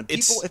live in.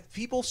 If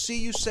people see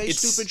you say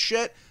stupid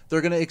shit,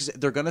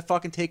 they're gonna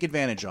fucking take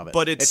advantage of it.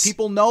 But if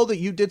people know that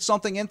you did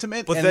something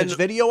intimate and there's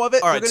video of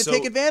it, they're gonna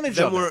take advantage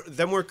of it.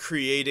 Then we're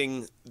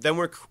creating.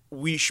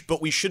 We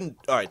shouldn't.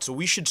 All right, so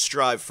we should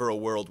strive for a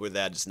world where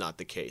that is not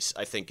the case.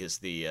 I think is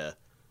the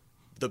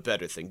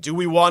better thing. Do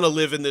we want to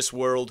live in this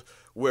world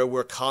where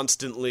we're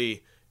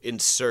constantly in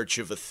search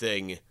of a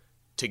thing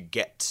to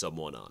get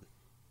someone on?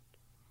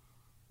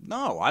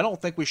 No, I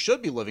don't think we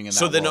should be living in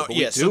that world. But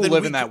we do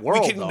live in that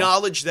world. We can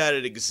acknowledge that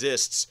it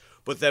exists,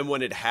 but then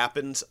when it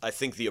happens, I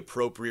think the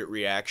appropriate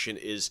reaction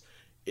is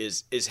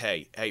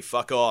hey,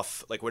 fuck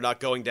off. Like, we're not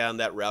going down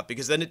that route,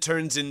 because then it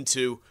turns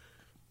into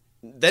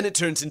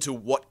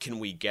what can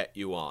we get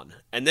you on?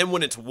 And then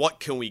when it's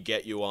what can we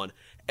get you on,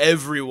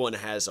 everyone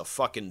has a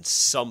fucking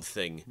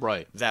something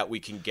that we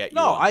can get you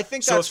on. No, I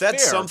think that's fair.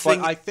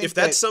 If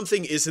that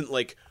something isn't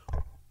like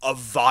a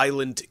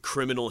violent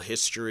criminal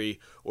history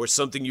or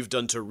something you've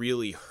done to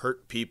really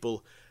hurt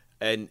people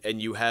and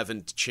you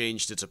haven't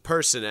changed as a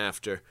person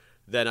after,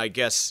 then I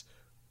guess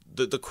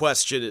the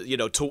question is, you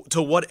know,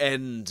 to what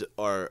end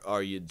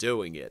are you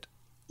doing it?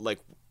 Like,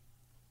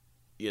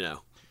 you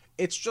know.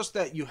 It's just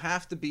that you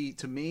have to be,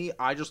 to me,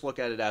 I just look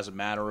at it as a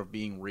matter of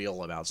being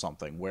real about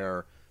something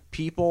where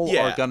people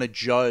are going to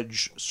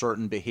judge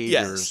certain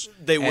behaviors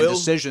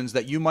decisions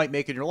that you might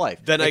make in your life.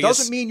 It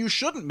doesn't mean you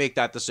shouldn't make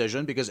that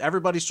decision because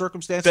everybody's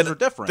circumstances are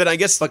different.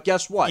 But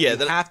guess what? You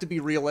have to be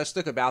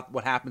realistic about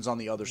what happens on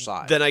the other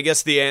side. Then I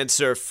guess the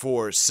answer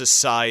for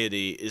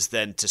society is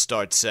then to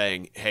start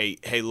saying, hey,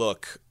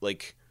 look,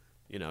 like,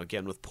 you know,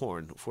 again with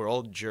porn, if we're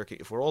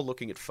all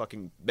looking at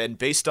fucking men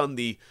based on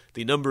the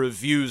number of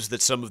views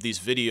that some of these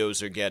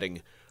videos are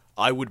getting,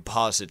 I would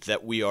posit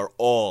that we are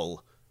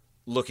all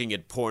looking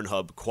at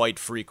Pornhub quite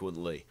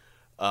frequently.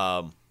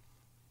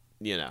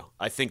 You know,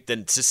 I think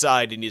then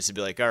society needs to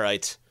be like, all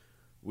right,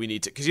 we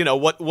need to, because, you know,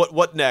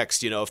 what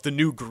next? You know, if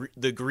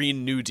the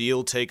Green New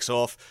Deal takes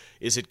off,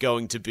 is it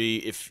going to be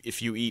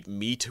if you eat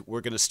meat, we're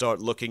going to start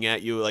looking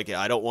at you like,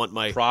 I don't want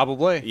my...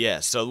 Probably.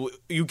 Yeah, so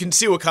you can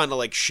see what kind of,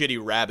 like, shitty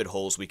rabbit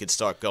holes we could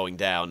start going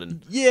down.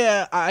 And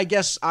yeah, I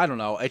guess, I don't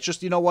know. It's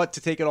just, you know what,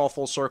 to take it all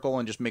full circle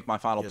and just make my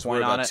final point we're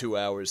on about it. 2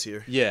 hours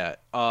here. Yeah,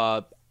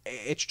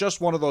 it's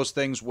just one of those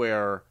things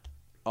where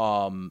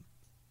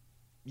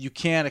you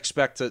can't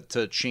expect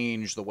to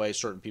change the way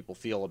certain people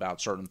feel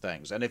about certain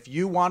things. And if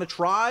you want to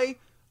try,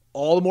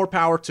 all the more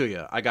power to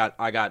you.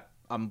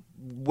 I'm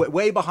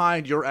way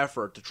behind your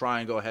effort to try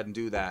and go ahead and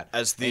do that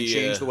and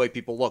change the way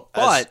people look.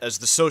 But as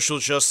the social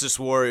justice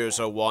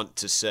warriors are wont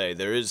to say,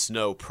 there is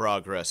no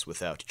progress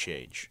without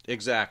change.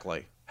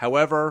 Exactly.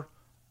 However,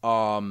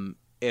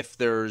 if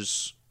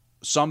there's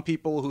some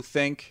people who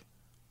think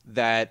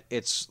that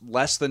it's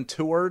less than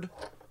toward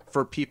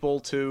for people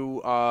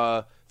to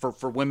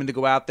for women to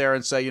go out there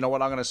and say, you know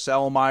what, I'm going to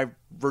sell my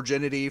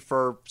virginity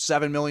for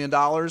 $7 million.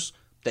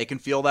 They can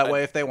feel that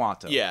way if they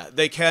want to. Yeah,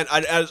 they can.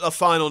 As a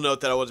final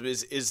note that I want to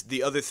is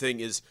the other thing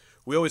is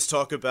we always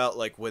talk about,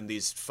 like, when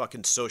these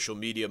fucking social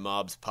media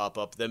mobs pop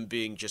up, them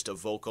being just a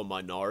vocal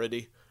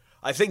minority.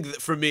 I think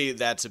that for me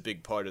that's a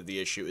big part of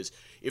the issue is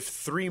if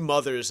 3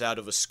 mothers out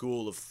of a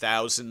school of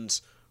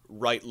thousands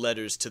write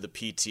letters to the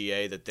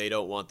PTA that they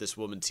don't want this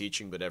woman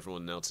teaching, but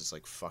everyone else is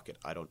like, fuck it,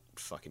 I don't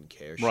fucking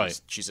care.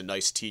 She's a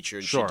nice teacher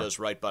and she does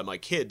right by my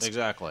kids.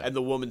 Exactly. And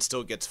the woman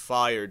still gets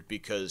fired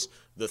because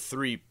the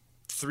three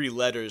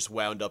letters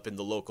wound up in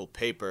the local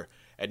paper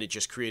and it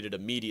just created a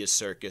media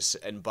circus,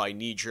 and by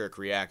knee-jerk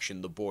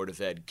reaction the Board of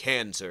Ed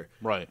cans her.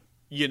 Right.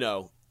 You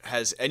know,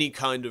 has any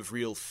kind of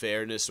real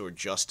fairness or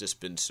justice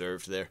been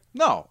served there?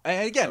 No.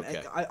 And again,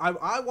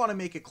 I want to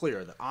make it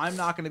clear that I'm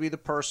not going to be the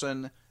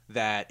person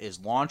that is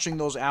launching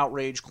those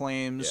outrage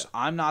claims. Yeah.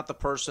 I'm not the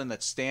person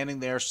that's standing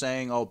there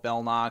saying, "Oh,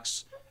 Bell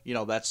Knox, you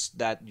know,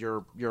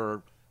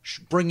 you're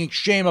bringing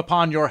shame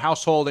upon your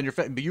household and your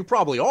family." But you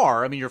probably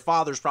are. I mean, your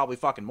father's probably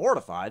fucking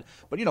mortified.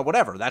 But, you know,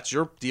 whatever. That's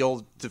your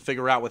deal to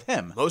figure out with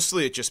him.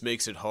 Mostly, it just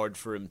makes it hard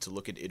for him to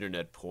look at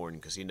internet porn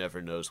because he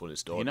never knows when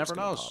his daughter's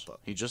going to pop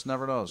up. He just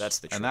never knows. That's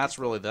the and that's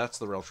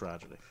the real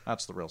tragedy.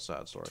 That's the real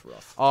sad story. It's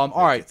rough. All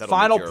right,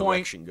 final make your point.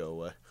 erection go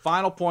away.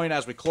 Final point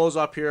as we close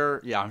up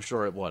here. Yeah, I'm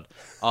sure it would.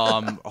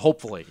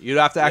 Hopefully. You'd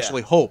have to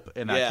actually hope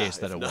in that case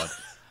that it would.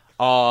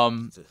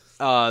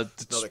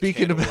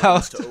 Speaking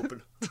about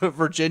the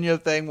Virginia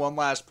thing, one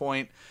last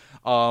point.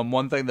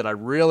 One thing that I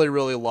really,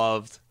 really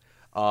loved,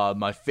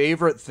 my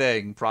favorite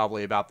thing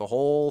probably about the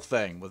whole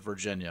thing with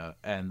Virginia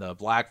and the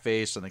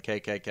blackface and the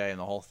KKK and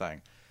the whole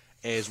thing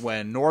is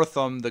when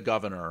Northam, the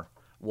governor,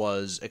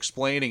 was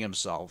explaining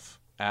himself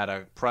at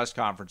a press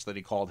conference that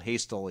he called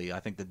hastily,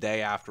 I think the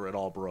day after it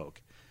all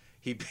broke.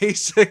 He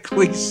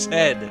basically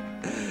said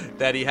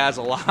that he has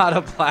a lot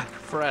of black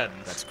friends.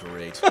 That's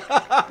great.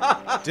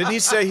 Didn't he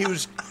say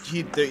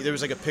there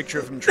was like a picture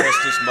of him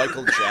dressed as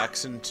Michael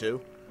Jackson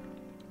too?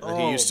 That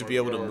he used to be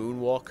able to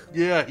moonwalk?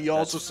 Yeah, he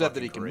also said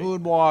that he can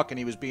moonwalk and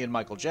he was being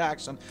Michael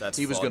Jackson.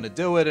 He was going to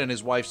do it and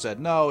his wife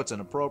said no, it's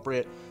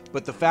inappropriate.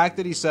 But the fact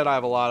that he said I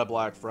have a lot of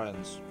black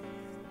friends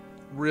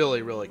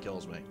really, really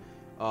kills me.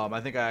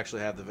 I think I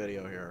actually have the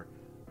video here.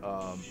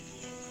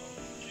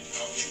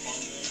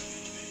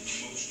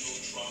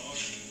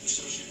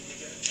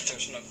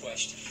 There's no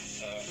question.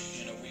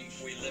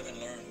 We live and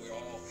learn. We're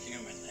all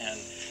human, and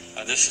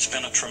this has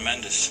been a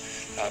tremendous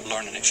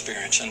learning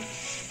experience. And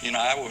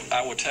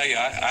I would tell you,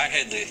 I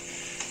had the,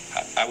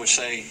 I would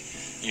say,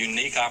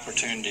 unique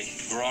opportunity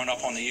growing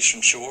up on the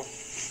Eastern Shore.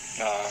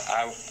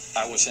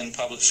 I was in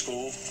public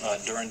school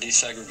during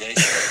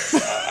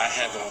desegregation. I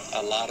have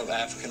a lot of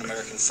African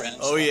American friends.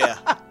 Oh yeah,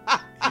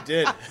 you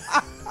did.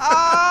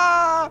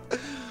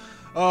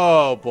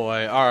 Oh,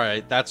 boy. All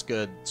right. That's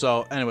good.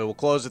 So, anyway, we'll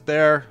close it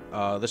there.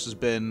 This has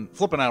been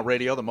Flippin' Out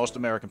Radio, the most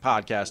American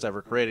podcast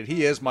ever created.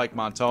 He is Mike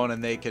Montone,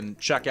 and they can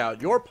check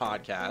out your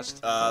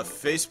podcast.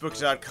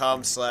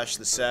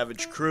 Facebook.com/The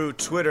Savage Crew,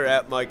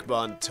 Twitter @Mike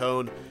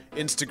Montone,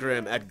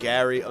 Instagram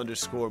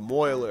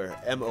 @Gary_Moyler,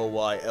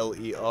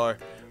 Moyler.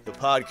 The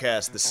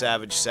podcast, The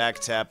Savage Sack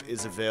Tap,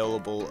 is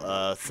available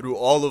through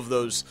all of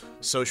those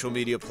social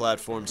media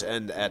platforms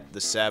and at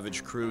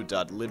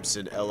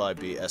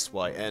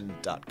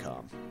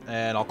thesavagecrew.libsyn.com.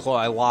 And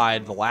I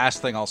lied. The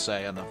last thing I'll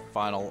say on the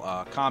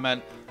final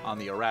comment on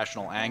the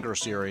Irrational Anger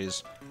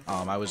series,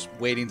 I was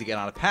waiting to get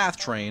on a PATH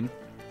train,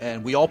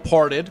 and we all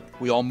parted.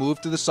 We all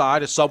moved to the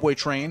side, a subway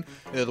train.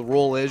 The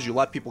rule is you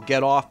let people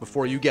get off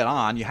before you get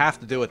on. You have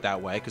to do it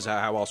that way, because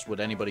how else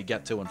would anybody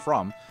get to and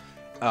from?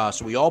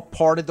 So we all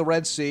parted the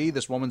Red Sea.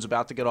 This woman's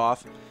about to get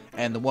off,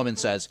 and the woman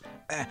says,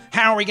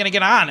 how are we going to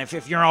get on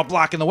if you're all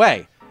blocking the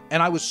way?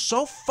 And I was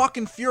so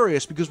fucking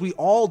furious because we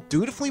all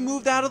dutifully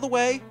moved out of the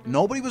way.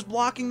 Nobody was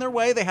blocking their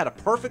way. They had a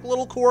perfect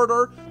little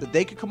corridor that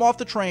they could come off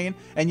the train,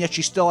 and yet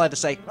she still had to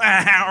say,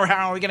 how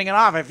are we going to get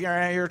off if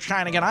you're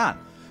trying to get on?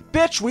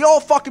 Bitch, we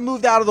all fucking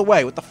moved out of the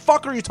way. What the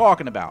fuck are you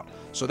talking about?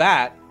 So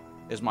that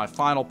is my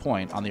final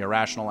point on the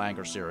Irrational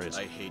Anger series.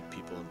 I hate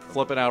people in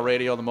Flippin' Out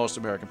Radio, the most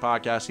American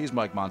podcast. He's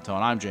Mike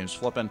Montone. I'm James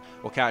Flippin.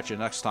 We'll catch you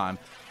next time.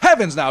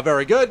 Heaven's now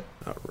very good.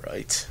 All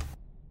right.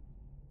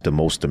 The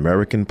most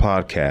American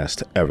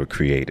podcast ever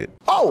created.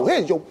 Oh,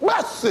 here's your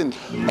blessing.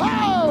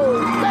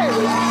 Oh,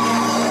 baby.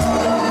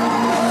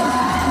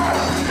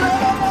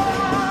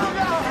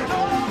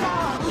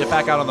 Get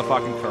back out on the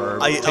fucking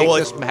curb. Take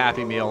this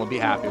Happy Meal and be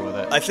happy with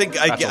it. I think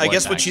I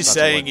guess what she's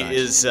saying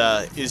is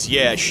I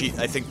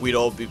think we'd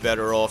all be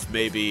better off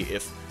maybe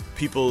if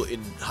people in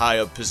high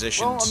up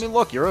positions. Well, I mean,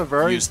 look, you're a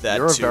very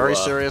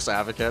serious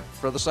advocant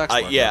for the sex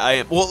worker. Yeah, I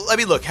am. Well, I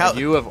mean, look, how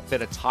you have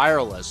been a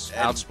tireless,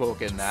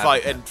 outspoken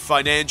advocate. And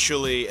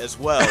financially as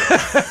well.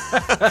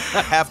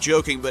 Half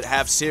joking, but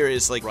half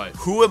serious. Like,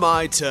 Who am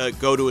I to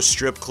go to a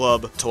strip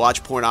club to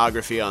watch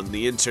pornography on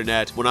the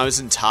internet? When I was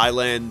in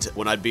Thailand,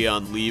 when I'd be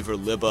on leave or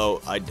libo,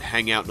 I'd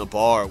hang out in a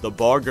bar. The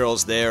bar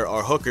girls there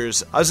are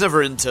hookers. I was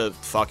never into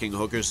fucking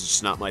hookers. It's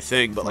just not my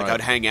thing. But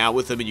I'd hang out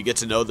with them, and you get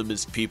to know them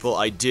as people.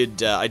 I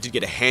did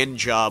get a hand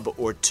job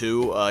or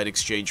two in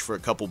exchange for a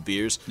couple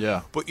beers.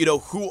 Yeah. But,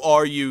 who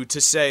are you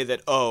to say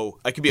that,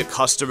 I can be a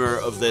customer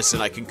of this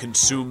and I can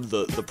consume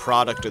the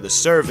product or the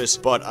service,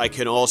 but I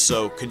can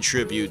also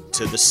contribute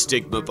to the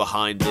stigma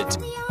behind it?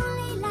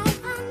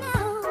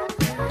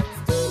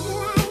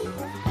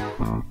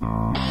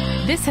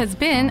 This has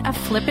been a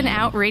Flippin'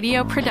 Out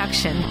Radio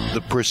production.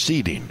 The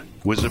proceeding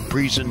was a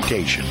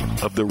presentation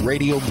of the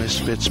Radio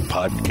Misfits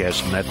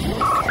Podcast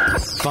Network.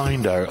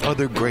 Find our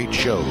other great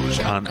shows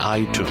on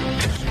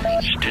iTunes,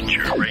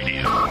 Stitcher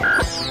Radio,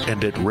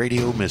 and at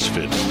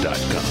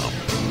RadioMisfits.com.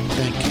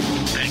 Thank you.